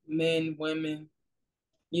 Men, women,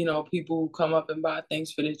 people who come up and buy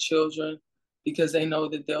things for their children because they know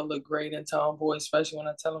that they'll look great in tomboy, especially when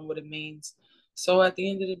I tell them what it means. So at the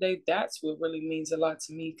end of the day, that's what really means a lot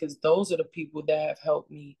to me because those are the people that have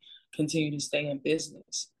helped me continue to stay in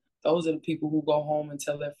business. Those are the people who go home and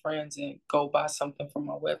tell their friends and go buy something from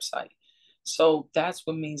my website. So that's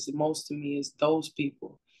what means the most to me is those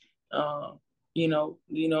people. Um,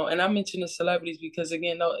 and I mention the celebrities because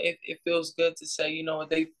again, though, it feels good to say,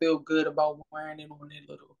 they feel good about wearing it on their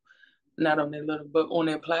little, not on their little, but on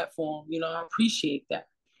their platform. I appreciate that.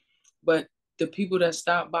 But the people that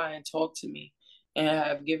stop by and talk to me and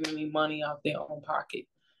have given me money out their own pocket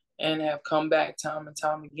and have come back time and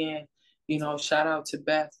time again, shout out to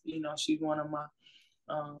Beth. She's one of my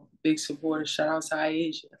big supporters. Shout out to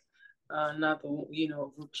Aisha, another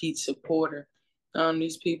repeat supporter.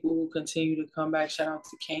 These people who continue to come back. Shout out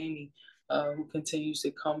to Kami, who continues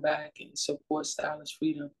to come back and support Stylist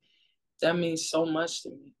Freedom. That means so much to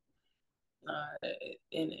me,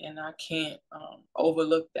 and I can't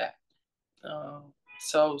overlook that.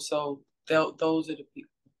 Those are the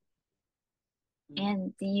people.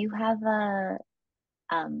 And do you have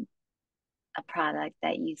um, a product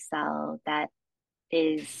that you sell that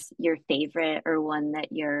is your favorite or one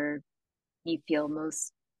that you feel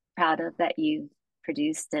most proud of that you've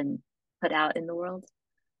produced and put out in the world?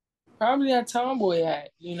 Probably that tomboy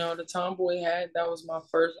hat. The tomboy hat. That was my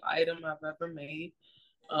first item I've ever made.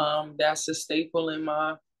 That's a staple in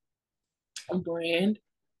my brand.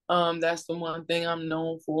 That's the one thing I'm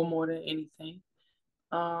known for more than anything.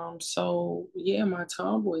 So yeah, my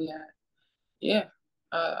tomboy hat. Yeah,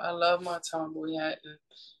 I love my tomboy hat, and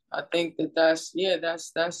I think that's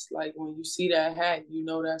like when you see that hat,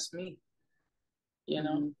 that's me. You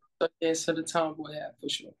know. Hmm. So yeah, so the tomboy hat for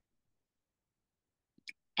sure.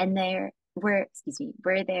 And excuse me,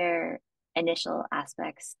 were there initial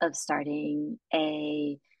aspects of starting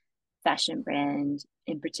a fashion brand,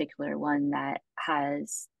 in particular one that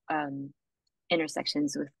has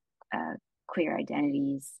intersections with uh, queer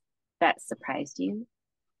identities that surprised you?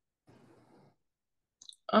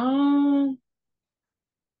 Um,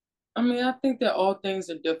 I mean, I think that all things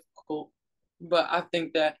are difficult, but I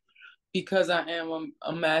think that because I am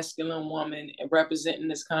a masculine woman and representing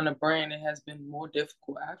this kind of brand, it has been more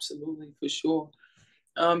difficult, absolutely for sure.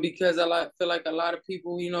 Because feel like a lot of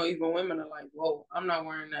people, even women are like, "Whoa, I'm not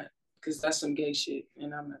wearing that because that's some gay shit,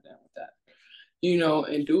 and I'm not down with that."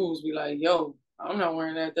 And dudes be like, "Yo, I'm not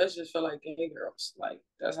wearing that. That's just feel like gay girls. Like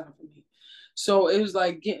that's not for me." So it was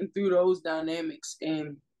like getting through those dynamics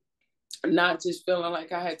and not just feeling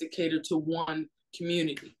like I had to cater to one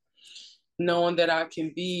community, knowing that I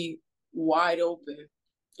can be wide open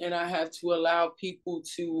and I have to allow people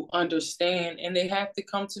to understand and they have to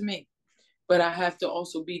come to me. But I have to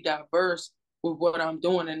also be diverse with what I'm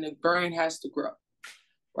doing and the brain has to grow,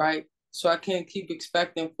 right? So I can't keep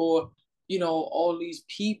expecting for, all these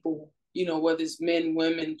people, whether it's men,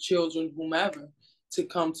 women, children, whomever, to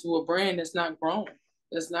come to a brand that's not growing,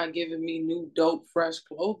 that's not giving me new, dope, fresh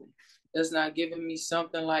clothing, that's not giving me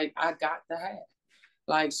something like I got to have.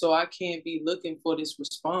 Like, so I can't be looking for this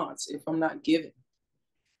response if I'm not giving.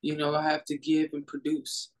 I have to give and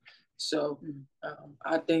produce. So Mm-hmm.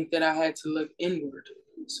 I think that I had to look inward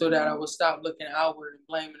so that I would stop looking outward and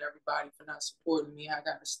blaming everybody for not supporting me. I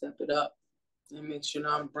got to step it up and make sure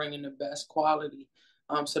I'm bringing the best quality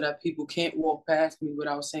so that people can't walk past me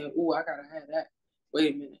without saying, "Ooh, I got to have that."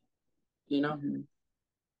 Wait a minute, you know? Mm-hmm.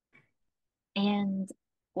 And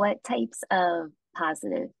what types of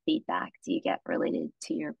positive feedback do you get related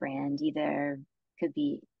to your brand? Either could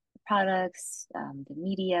be products, the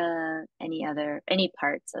media, any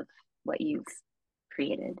parts of what you've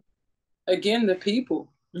created? Again, the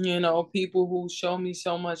people, people who show me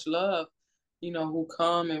so much love, who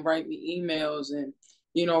come and write me emails and,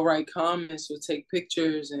 write comments or take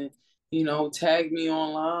pictures and, tag me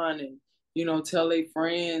online and, tell their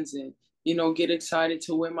friends and, get excited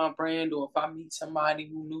to wear my brand. Or if I meet somebody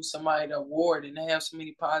who knew somebody at the award and they have so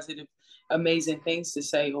many positive, amazing things to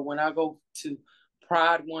say. Or when I go to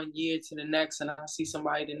Pride one year to the next and I see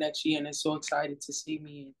somebody the next year and they're so excited to see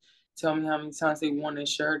me and tell me how many times they worn their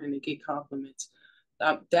shirt and they get compliments.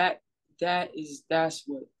 That's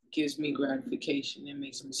what gives me gratification and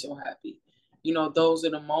makes me so happy. Those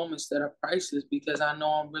are the moments that are priceless because I know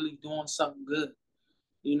I'm really doing something good.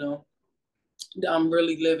 You know, I'm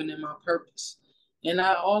really living in my purpose, and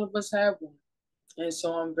all of us have one. And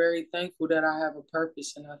so I'm very thankful that I have a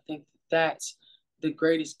purpose, and I think that that's the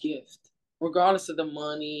greatest gift, regardless of the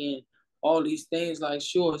money and all these things. Like,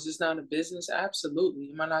 sure, is this not a business?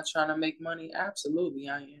 Absolutely. Am I not trying to make money? Absolutely,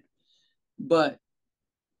 I am. But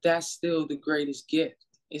that's still the greatest gift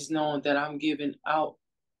is knowing that I'm giving out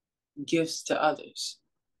gifts to others.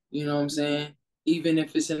 You know what I'm Mm-hmm. saying? Even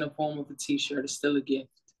if it's in the form of a t-shirt, it's still a gift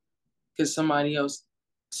because somebody else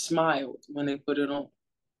smiled when they put it on,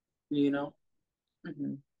 you know?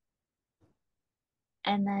 Mm-hmm.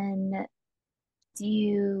 And then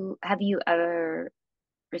have you ever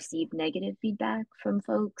received negative feedback from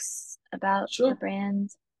folks about the Sure, brand?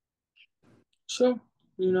 sure,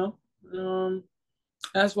 you know. Um,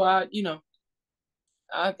 that's why,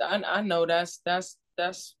 I know that's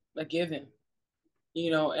a given,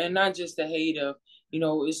 and not just the hate of,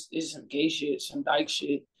 it's some gay shit, some dyke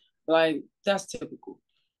shit. Like that's typical,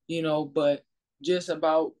 but just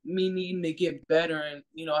about me needing to get better and,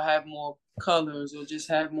 have more colors or just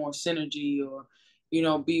have more synergy or,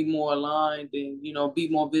 be more aligned and, be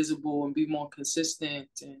more visible and be more consistent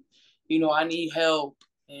and, I need help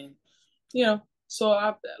and, so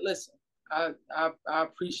I listen, I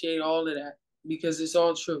appreciate all of that because it's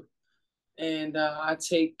all true and I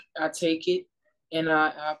take it and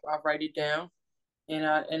I write it down and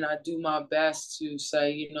I do my best to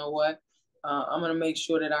say, you know what, I'm gonna make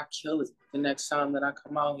sure that I kill it the next time that I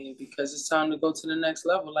come out here because it's time to go to the next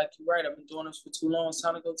level. Like you're right, I've been doing this for too long. It's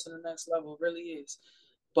time to go to the next level. It really is.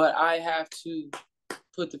 But I have to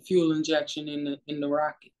put the fuel injection in the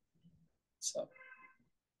rocket. So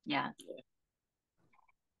Yeah. yeah.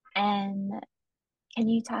 And can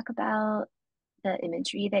you talk about the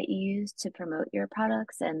imagery that you use to promote your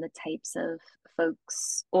products and the types of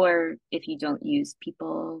folks, or if you don't use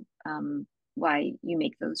people, why you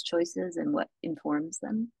make those choices and what informs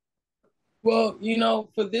them? Well,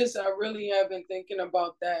 for this, I really have been thinking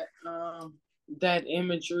about that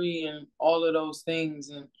imagery and all of those things.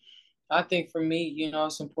 And I think for me,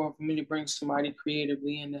 it's important for me to bring somebody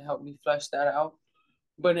creatively in to help me flesh that out.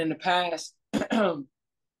 But in the past,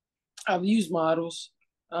 I've used models.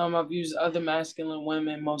 I've used other masculine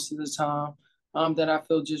women most of the time that I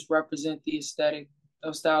feel just represent the aesthetic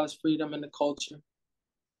of stylish freedom in the culture,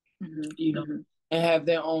 Hmm. you know, Hmm. and have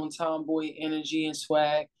their own tomboy energy and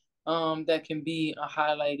swag that can be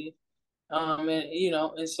highlighted.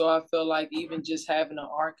 And so I feel like even just having an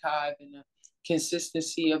archive and a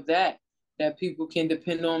consistency of that people can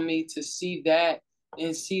depend on me to see that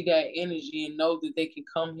and see that energy and know that they can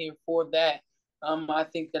come here for that. I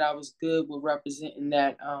think that I was good with representing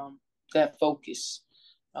that focus.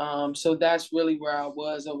 So that's really where I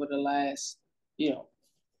was over the last,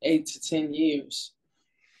 8 to 10 years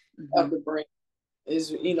of Hmm. the brand.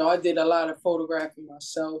 I did a lot of photographing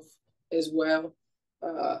myself as well.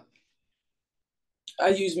 Uh, I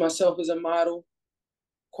used myself as a model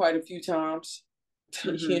quite a few times,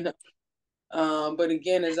 you Hmm. know. But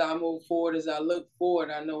again, as I move forward, as I look forward,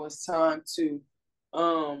 I know it's time to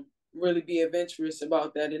really be adventurous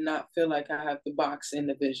about that and not feel like I have to box in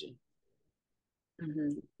the vision.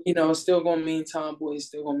 Hmm. It's still gonna mean tomboy, it's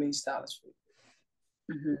still gonna mean stylish food.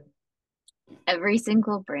 Hmm. Every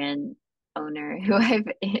single brand owner who I've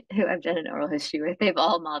done an oral history with, they've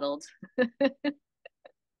all modeled.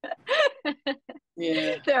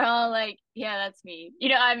 Yeah, They're all like, yeah, that's me.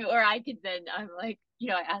 Or I could then, I'm like,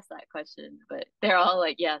 I asked that question, but they're all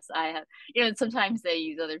like, yes, I have. And sometimes they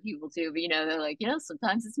use other people too, but they're like,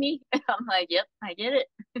 sometimes it's me. I'm like, yep, I get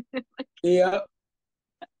it. yeah.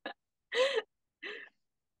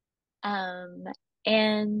 Um,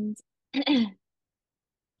 and can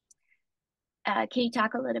you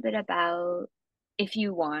talk a little bit about if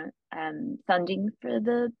you want funding for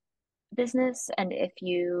the business and if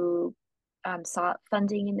you sought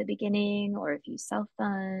funding in the beginning, or if you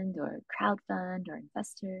self-fund or crowdfund or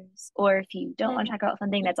investors, or if you don't want to talk about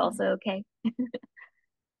funding, that's also okay.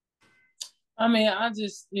 I mean, I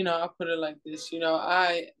just, I put it like this,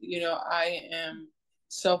 I am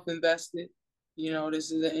self-invested.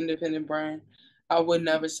 This is an independent brand. I would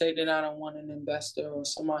never say that I don't want an investor or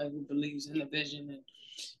somebody who believes in the vision and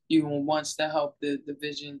even wants to help the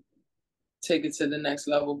vision take it to the next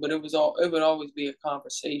level. But it would always be a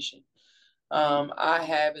conversation. Hmm. I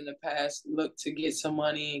have in the past looked to get some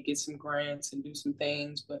money and get some grants and do some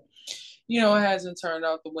things, but it hasn't turned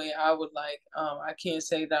out the way I would like. I can't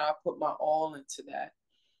say that I put my all into that.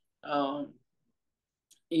 Um,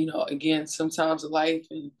 again, sometimes life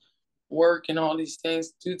and work and all these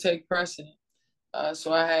things do take precedent.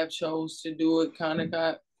 So I have chose to do it kind of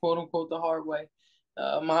got quote unquote the hard way,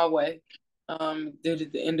 my way. Did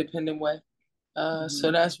it the independent way. So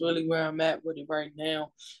Hmm. that's really where I'm at with it right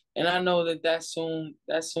now, and I know that soon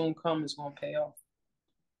come is gonna pay off.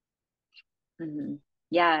 Hmm.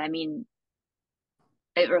 Yeah, I mean,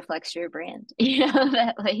 it reflects your brand,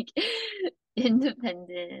 that like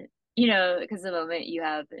independent, because the moment you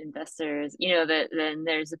have investors, that then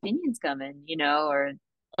there's opinions coming, or,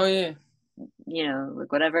 Oh yeah,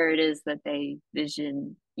 like whatever it is that they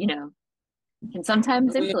vision, can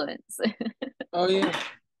sometimes oh yeah, influence. oh yeah.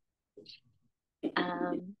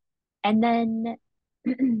 Um, and then,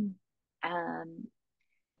 um,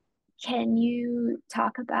 can you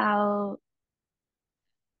talk about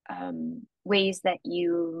ways that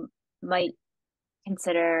you might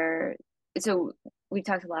consider? So we've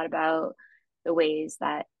talked a lot about the ways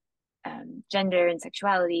that gender and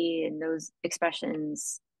sexuality and those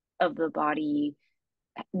expressions of the body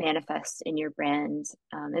manifest in your brand.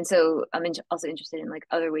 And so I'm also interested in like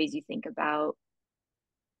other ways you think about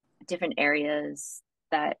different areas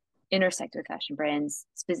that intersect with fashion brands,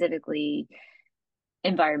 specifically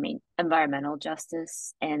environmental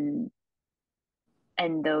justice and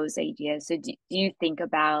those ideas. So do you think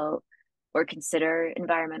about or consider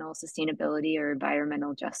environmental sustainability or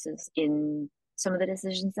environmental justice in some of the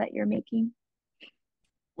decisions that you're making?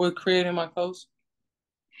 With creating my clothes.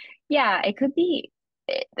 Yeah, it could be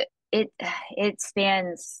it it, it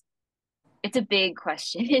spans it's a big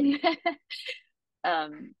question.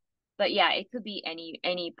 Um, but yeah, it could be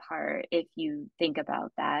any part if you think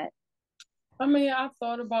about that. I mean, I've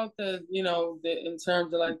thought about in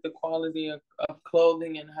terms of like the quality of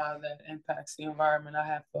clothing and how that impacts the environment. I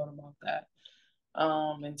have thought about that.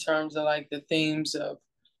 In terms of like the themes of,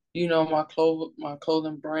 my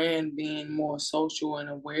clothing brand being more social and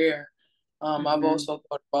aware. I've Hmm. also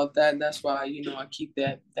thought about that. That's why, I keep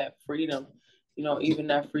that freedom, even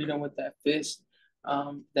that freedom with that fist,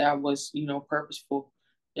 that was, purposeful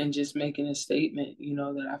and just making a statement,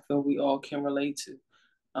 that I feel we all can relate to.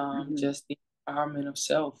 Hmm. Just the empowerment of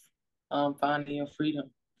self, finding your freedom,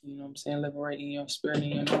 what I'm saying, liberating your spirit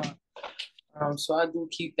and your mind. So I do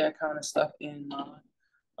keep that kind of stuff in mind,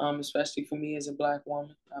 especially for me as a Black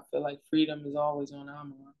woman. I feel like freedom is always on our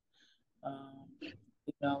mind. Um,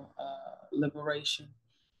 liberation,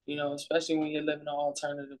 especially when you're living an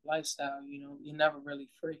alternative lifestyle, you're never really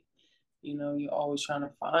free. You're always trying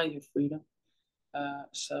to find your freedom.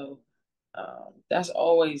 So that's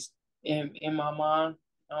always in my mind,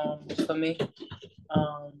 for me.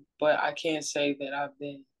 But I can't say that I've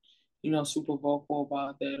been, super vocal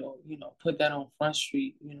about that or, put that on Front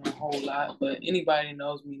Street, a whole lot. But anybody that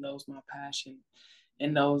knows me knows my passion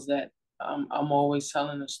and knows that I'm always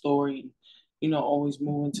telling a story, always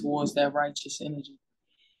moving towards that righteous energy.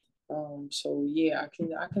 So yeah,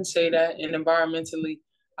 I can say that. And environmentally,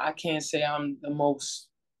 I can't say I'm the most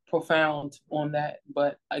profound on that.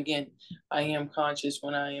 But again, I am conscious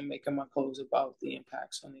when I am making my clothes about the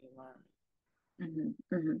impacts on the environment.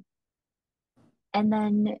 Hmm. Hmm. And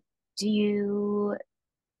then do you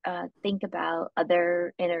think about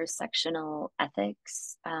other intersectional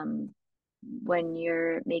ethics when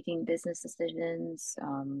you're making business decisions,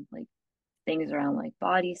 like things around like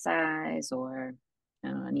body size or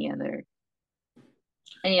any I other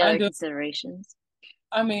do. considerations?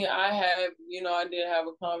 I mean, I did have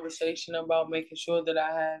a conversation about making sure that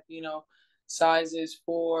I have, sizes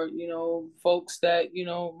for, folks that,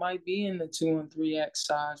 might be in the 2 and 3X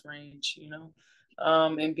size range,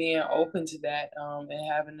 and being open to that, and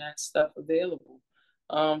having that stuff available.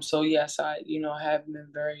 So yes, I have been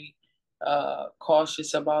very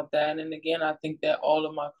cautious about that. And again, I think that all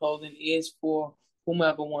of my clothing is for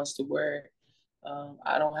whomever wants to wear it.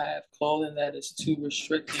 I don't have clothing that is too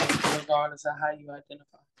restricting, regardless of how you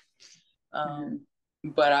identify. Hmm.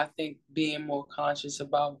 But I think being more conscious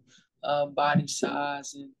about body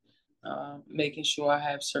size and making sure I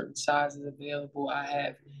have certain sizes available. I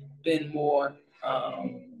have been more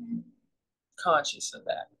conscious of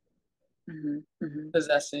that Hmm. Hmm. because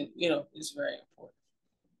that's it, it's very important.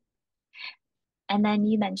 And then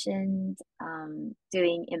you mentioned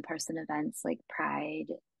doing in-person events like Pride.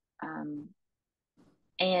 Um,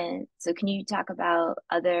 and so, can you talk about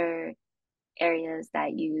other areas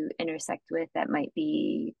that you intersect with that might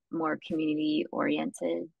be more community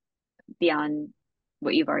oriented beyond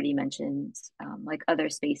what you've already mentioned, like other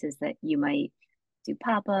spaces that you might do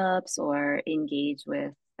pop-ups or engage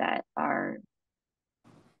with that are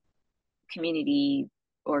community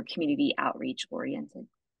or community outreach oriented?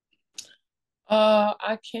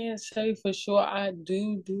 I can't say for sure. I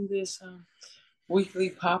do this weekly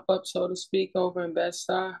pop up, so to speak, over in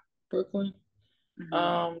Bed-Stuy, Brooklyn.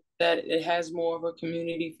 Hmm. That it has more of a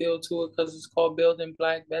community feel to it because it's called Building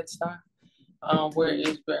Black Bed-Stuy, where Hmm.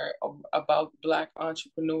 it's very about Black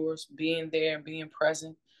entrepreneurs being there and being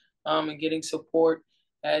present, and getting support.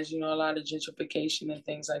 As you know, a lot of gentrification and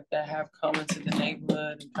things like that have come into the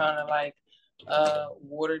neighborhood and kind of like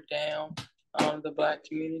watered down the Black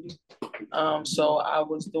community. So I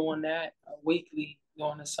was doing that weekly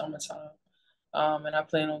during the summertime, and I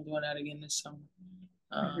plan on doing that again this summer.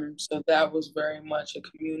 Hmm. So that was very much a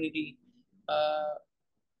community uh,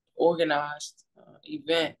 organized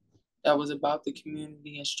event that was about the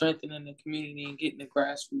community and strengthening the community and getting the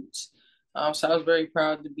grassroots. So I was very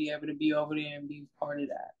proud to be able to be over there and be part of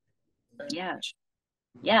that very Yeah, much.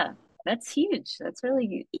 yeah, that's huge. That's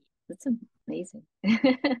really, that's amazing.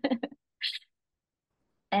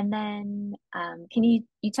 And then, can you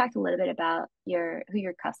talked a little bit about who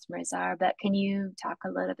your customers are, but can you talk a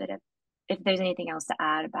little bit of if there's anything else to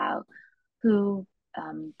add about who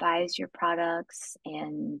buys your products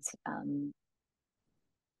and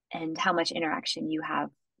how much interaction you have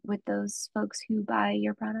with those folks who buy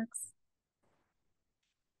your products?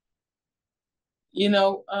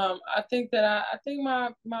 I think that I think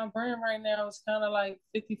my brand right now is kind of like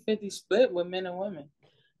 50-50 split with men and women.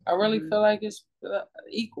 I really Hmm. feel like it's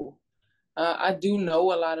equal. I do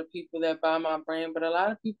know a lot of people that buy my brand, but a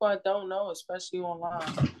lot of people I don't know, especially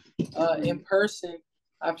online. In Hmm. person,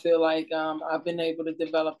 I feel like I've been able to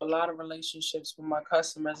develop a lot of relationships with my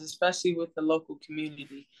customers, especially with the local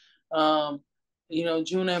community. Um,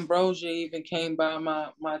 June Ambrosia even came by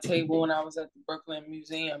my table when I was at the Brooklyn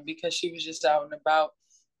Museum because she was just out and about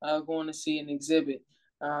going to see an exhibit.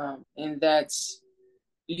 And that's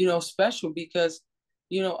special because,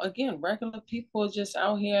 again, regular people are just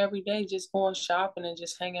out here every day, just going shopping and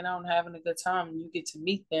just hanging out and having a good time. And you get to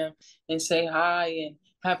meet them and say hi and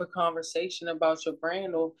have a conversation about your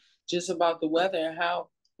brand or just about the weather and how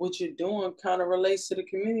what you're doing kind of relates to the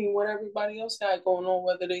community and what everybody else got going on,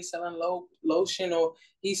 whether they selling lotion or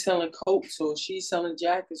he's selling coats or she's selling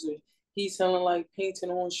jackets or he's selling like painting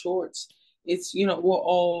on shorts. It's, we'll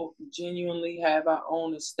all genuinely have our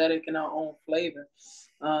own aesthetic and our own flavor.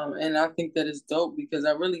 And I think that is dope because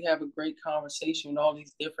I really have a great conversation with all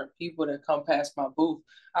these different people that come past my booth.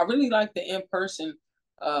 I really like the in-person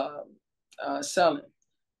uh, selling,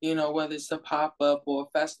 whether it's a pop-up or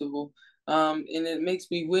a festival. And it makes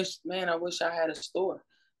me wish, man, I wish I had a store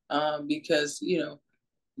because,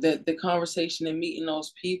 the conversation and meeting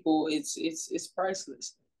those people, it's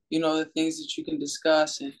priceless. The things that you can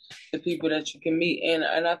discuss and the people that you can meet. And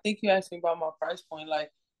I think you asked me about my price point,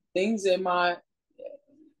 like things in my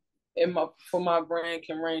for my brand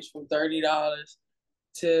can range from $30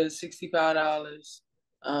 to $65.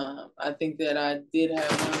 I think that I did have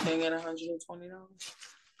one thing at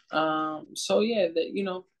 $120. So yeah,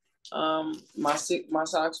 that my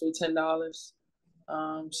socks were $10.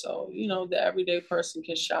 So the everyday person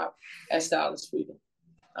can shop at Stylist Freedom.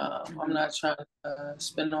 I'm Hmm. not trying to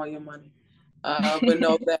spend all your money, but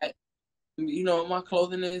know that my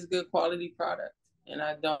clothing is good quality product, and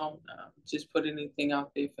I don't just put anything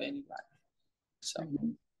out there for anybody. So.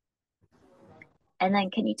 Hmm. And then,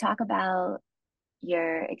 can you talk about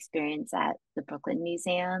your experience at the Brooklyn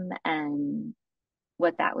Museum and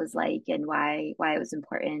what that was like and why it was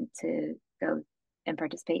important to go and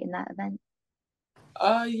participate in that event?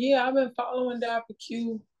 Yeah, I've been following Dapper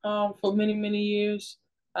Q for many, many years.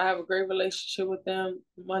 I have a great relationship with them.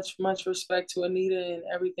 Much, much respect to Anita and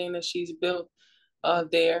everything that she's built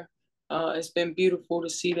there. It's been beautiful to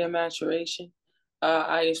see their maturation.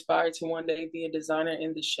 I aspire to one day be a designer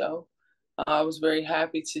in the show. I was very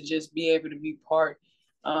happy to just be able to be part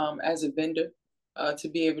as a vendor, to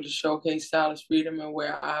be able to showcase Stylist Freedom and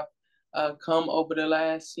where I've come over the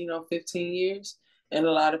last, 15 years. And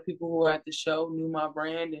a lot of people who were at the show knew my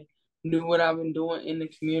brand and knew what I've been doing in the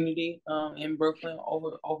community in Brooklyn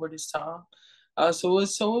over this time. So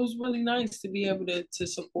it was really nice to be able to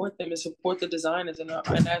support them and support the designers and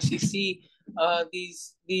actually see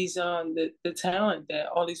the talent that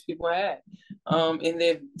all these people had in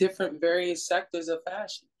their different various sectors of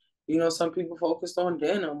fashion. Some people focused on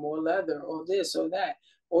denim or leather or this or that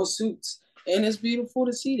or suits, and it's beautiful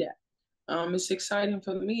to see that. It's exciting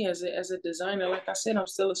for me as a designer. Like I said, I'm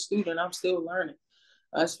still a student. I'm still learning,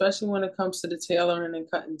 especially when it comes to the tailoring and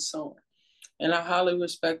cutting and sewing. And I highly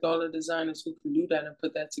respect all the designers who can do that and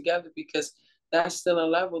put that together because that's still a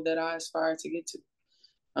level that I aspire to get to.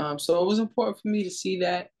 So it was important for me to see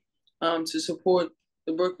that, to support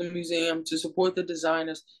the Brooklyn Museum, to support the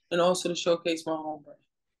designers, and also to showcase my own brand.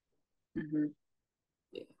 Hmm.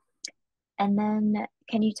 Yeah. And then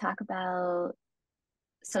can you talk about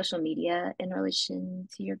social media in relation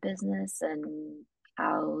to your business and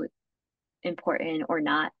how important or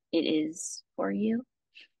not it is for you?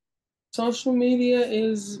 Social media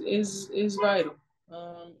is vital.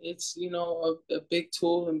 It's a big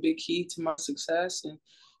tool and big key to my success, and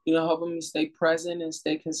helping me stay present and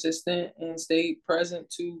stay consistent and stay present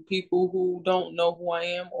to people who don't know who I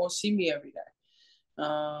am or see me every day.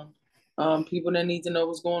 People that need to know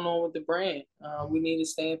what's going on with the brand. We need to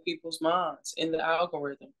stay in people's minds in the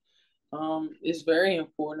algorithm. It's very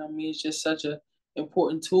important. I mean, it's just such a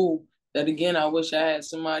important tool that again, I wish I had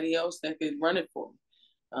somebody else that could run it for me.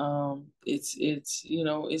 It's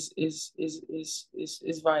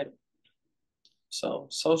vital. So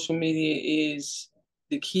social media is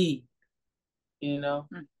the key. You know,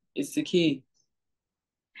 Mm. it's the key.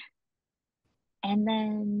 And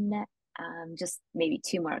then just maybe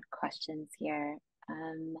two more questions here.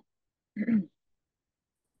 Um,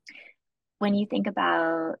 when you think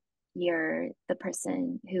about the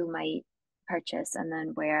person who might purchase and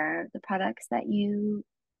then wear the products that you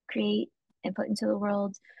create and put into the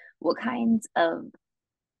world, what kinds of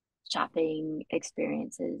shopping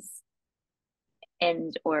experiences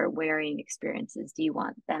and or wearing experiences do you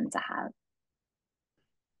want them to have?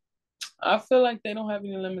 I feel like they don't have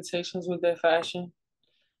any limitations with their fashion.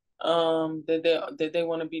 That they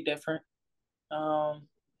want to be different. Um,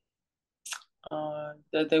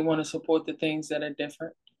 that they want to support the things that are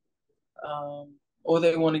different. Or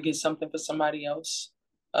they want to get something for somebody else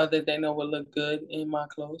that they know will look good in my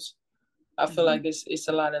clothes. I feel Hmm. like it's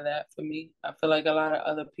a lot of that for me. I feel like a lot of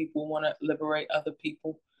other people want to liberate other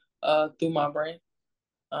people through my brand,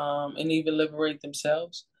 and even liberate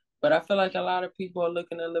themselves. But I feel like a lot of people are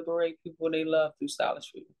looking to liberate people they love through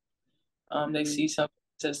stylish people. They Hmm. see something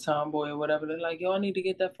that says tomboy or whatever, they're like, yo, I need to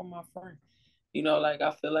get that from my friend. Like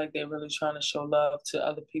I feel like they're really trying to show love to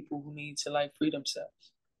other people who need to like free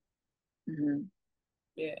themselves. Hmm.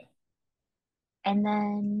 Yeah. And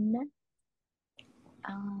then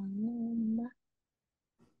um,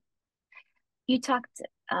 you talked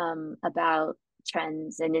about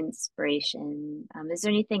trends and inspiration. Is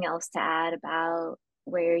there anything else to add about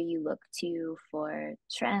where you look to for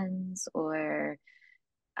trends or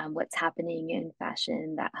what's happening in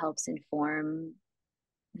fashion that helps inform,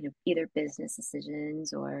 either business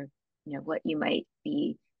decisions or, what you might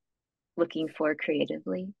be looking for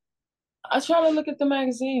creatively? I try to look at the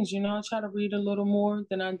magazines, I try to read a little more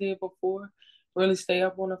than I did before. Really stay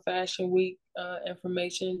up on the fashion week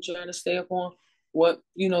information, try to stay up on what,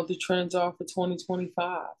 the trends are for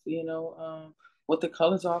 2025, what the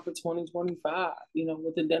colors are for 2025,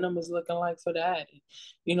 what the denim is looking like for that,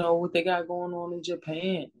 what they got going on in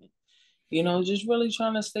Japan. Just really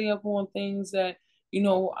trying to stay up on things that, you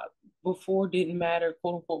know, before didn't matter,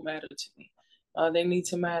 quote unquote, matter to me. They need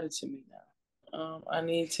to matter to me now. I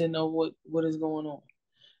need to know what is going on.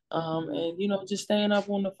 Hmm. And just staying up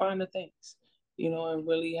on the finer things, and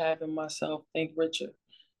really having myself think richer,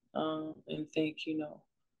 and think,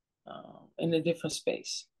 in a different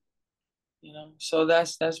space. So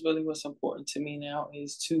that's really what's important to me now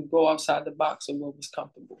is to go outside the box of what was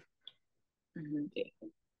comfortable. Hmm. Yeah.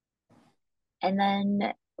 And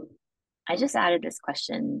then I just added this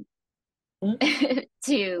question Mhm.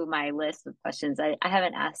 to my list of questions. I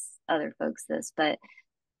haven't asked other folks this, but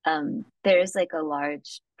there's like a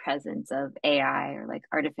large presence of AI or like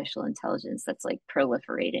artificial intelligence that's like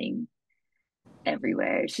proliferating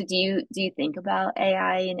everywhere. So do you think about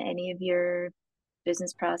AI in any of your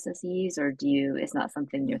business processes, or it's not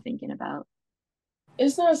something you're thinking about?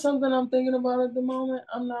 It's not something I'm thinking about at the moment.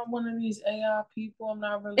 I'm not one of these AI people. I'm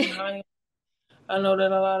not really high. I know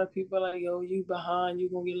that a lot of people are like, yo, you behind, you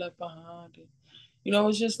gonna get left behind. And,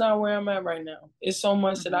 it's just not where I'm at right now. It's so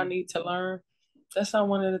much that I Hmm. need to learn. That's not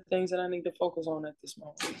one of the things that I need to focus on at this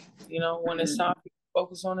moment. When it's Hmm. time to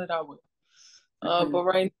focus on it, I will. Hmm. But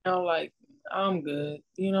right now, like, I'm good.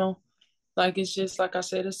 Like it's just like I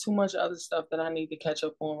said, there's too much other stuff that I need to catch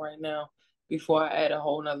up on right now before I add a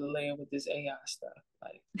whole nother layer with this AI stuff.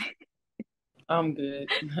 Like I'm good.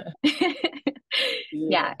 Yeah,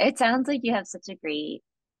 Yeah. it sounds like you have such a great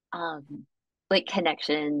like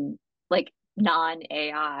connection, like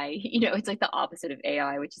non-AI. It's like the opposite of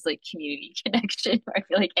AI, which is like community connection, where I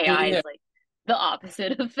feel like AI is Yeah, like the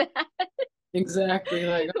opposite of that, exactly.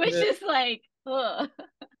 Like I'm which good. is like, ugh.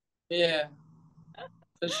 Yeah,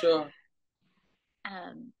 for sure.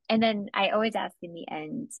 And then I always ask in the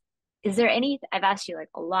end, I've asked you like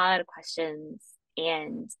a lot of questions,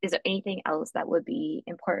 and is there anything else that would be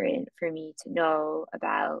important for me to know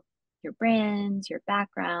about your brand, your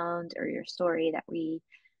background, or your story that we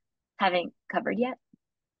haven't covered yet?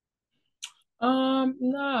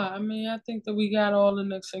 Nah, I mean, I think that we got all the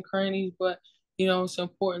nooks and crannies, but it's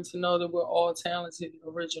important to know that we're all talented,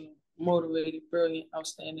 original, motivated, brilliant,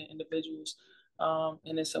 outstanding individuals.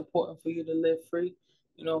 And it's important for you to live free,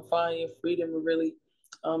 find your freedom and really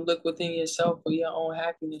look within yourself for your own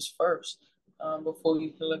happiness first, before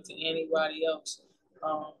you can look to anybody else.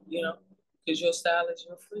 Because your style is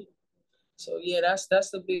your freedom. So yeah, that's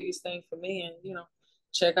the biggest thing for me. And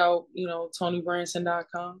check out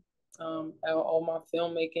ToniBranson.com. All my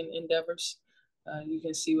filmmaking endeavors. You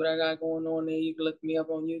can see what I got going on there. You can look me up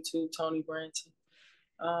on YouTube, Toni Branson.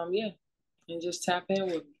 Yeah, and just tap in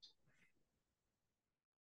with me.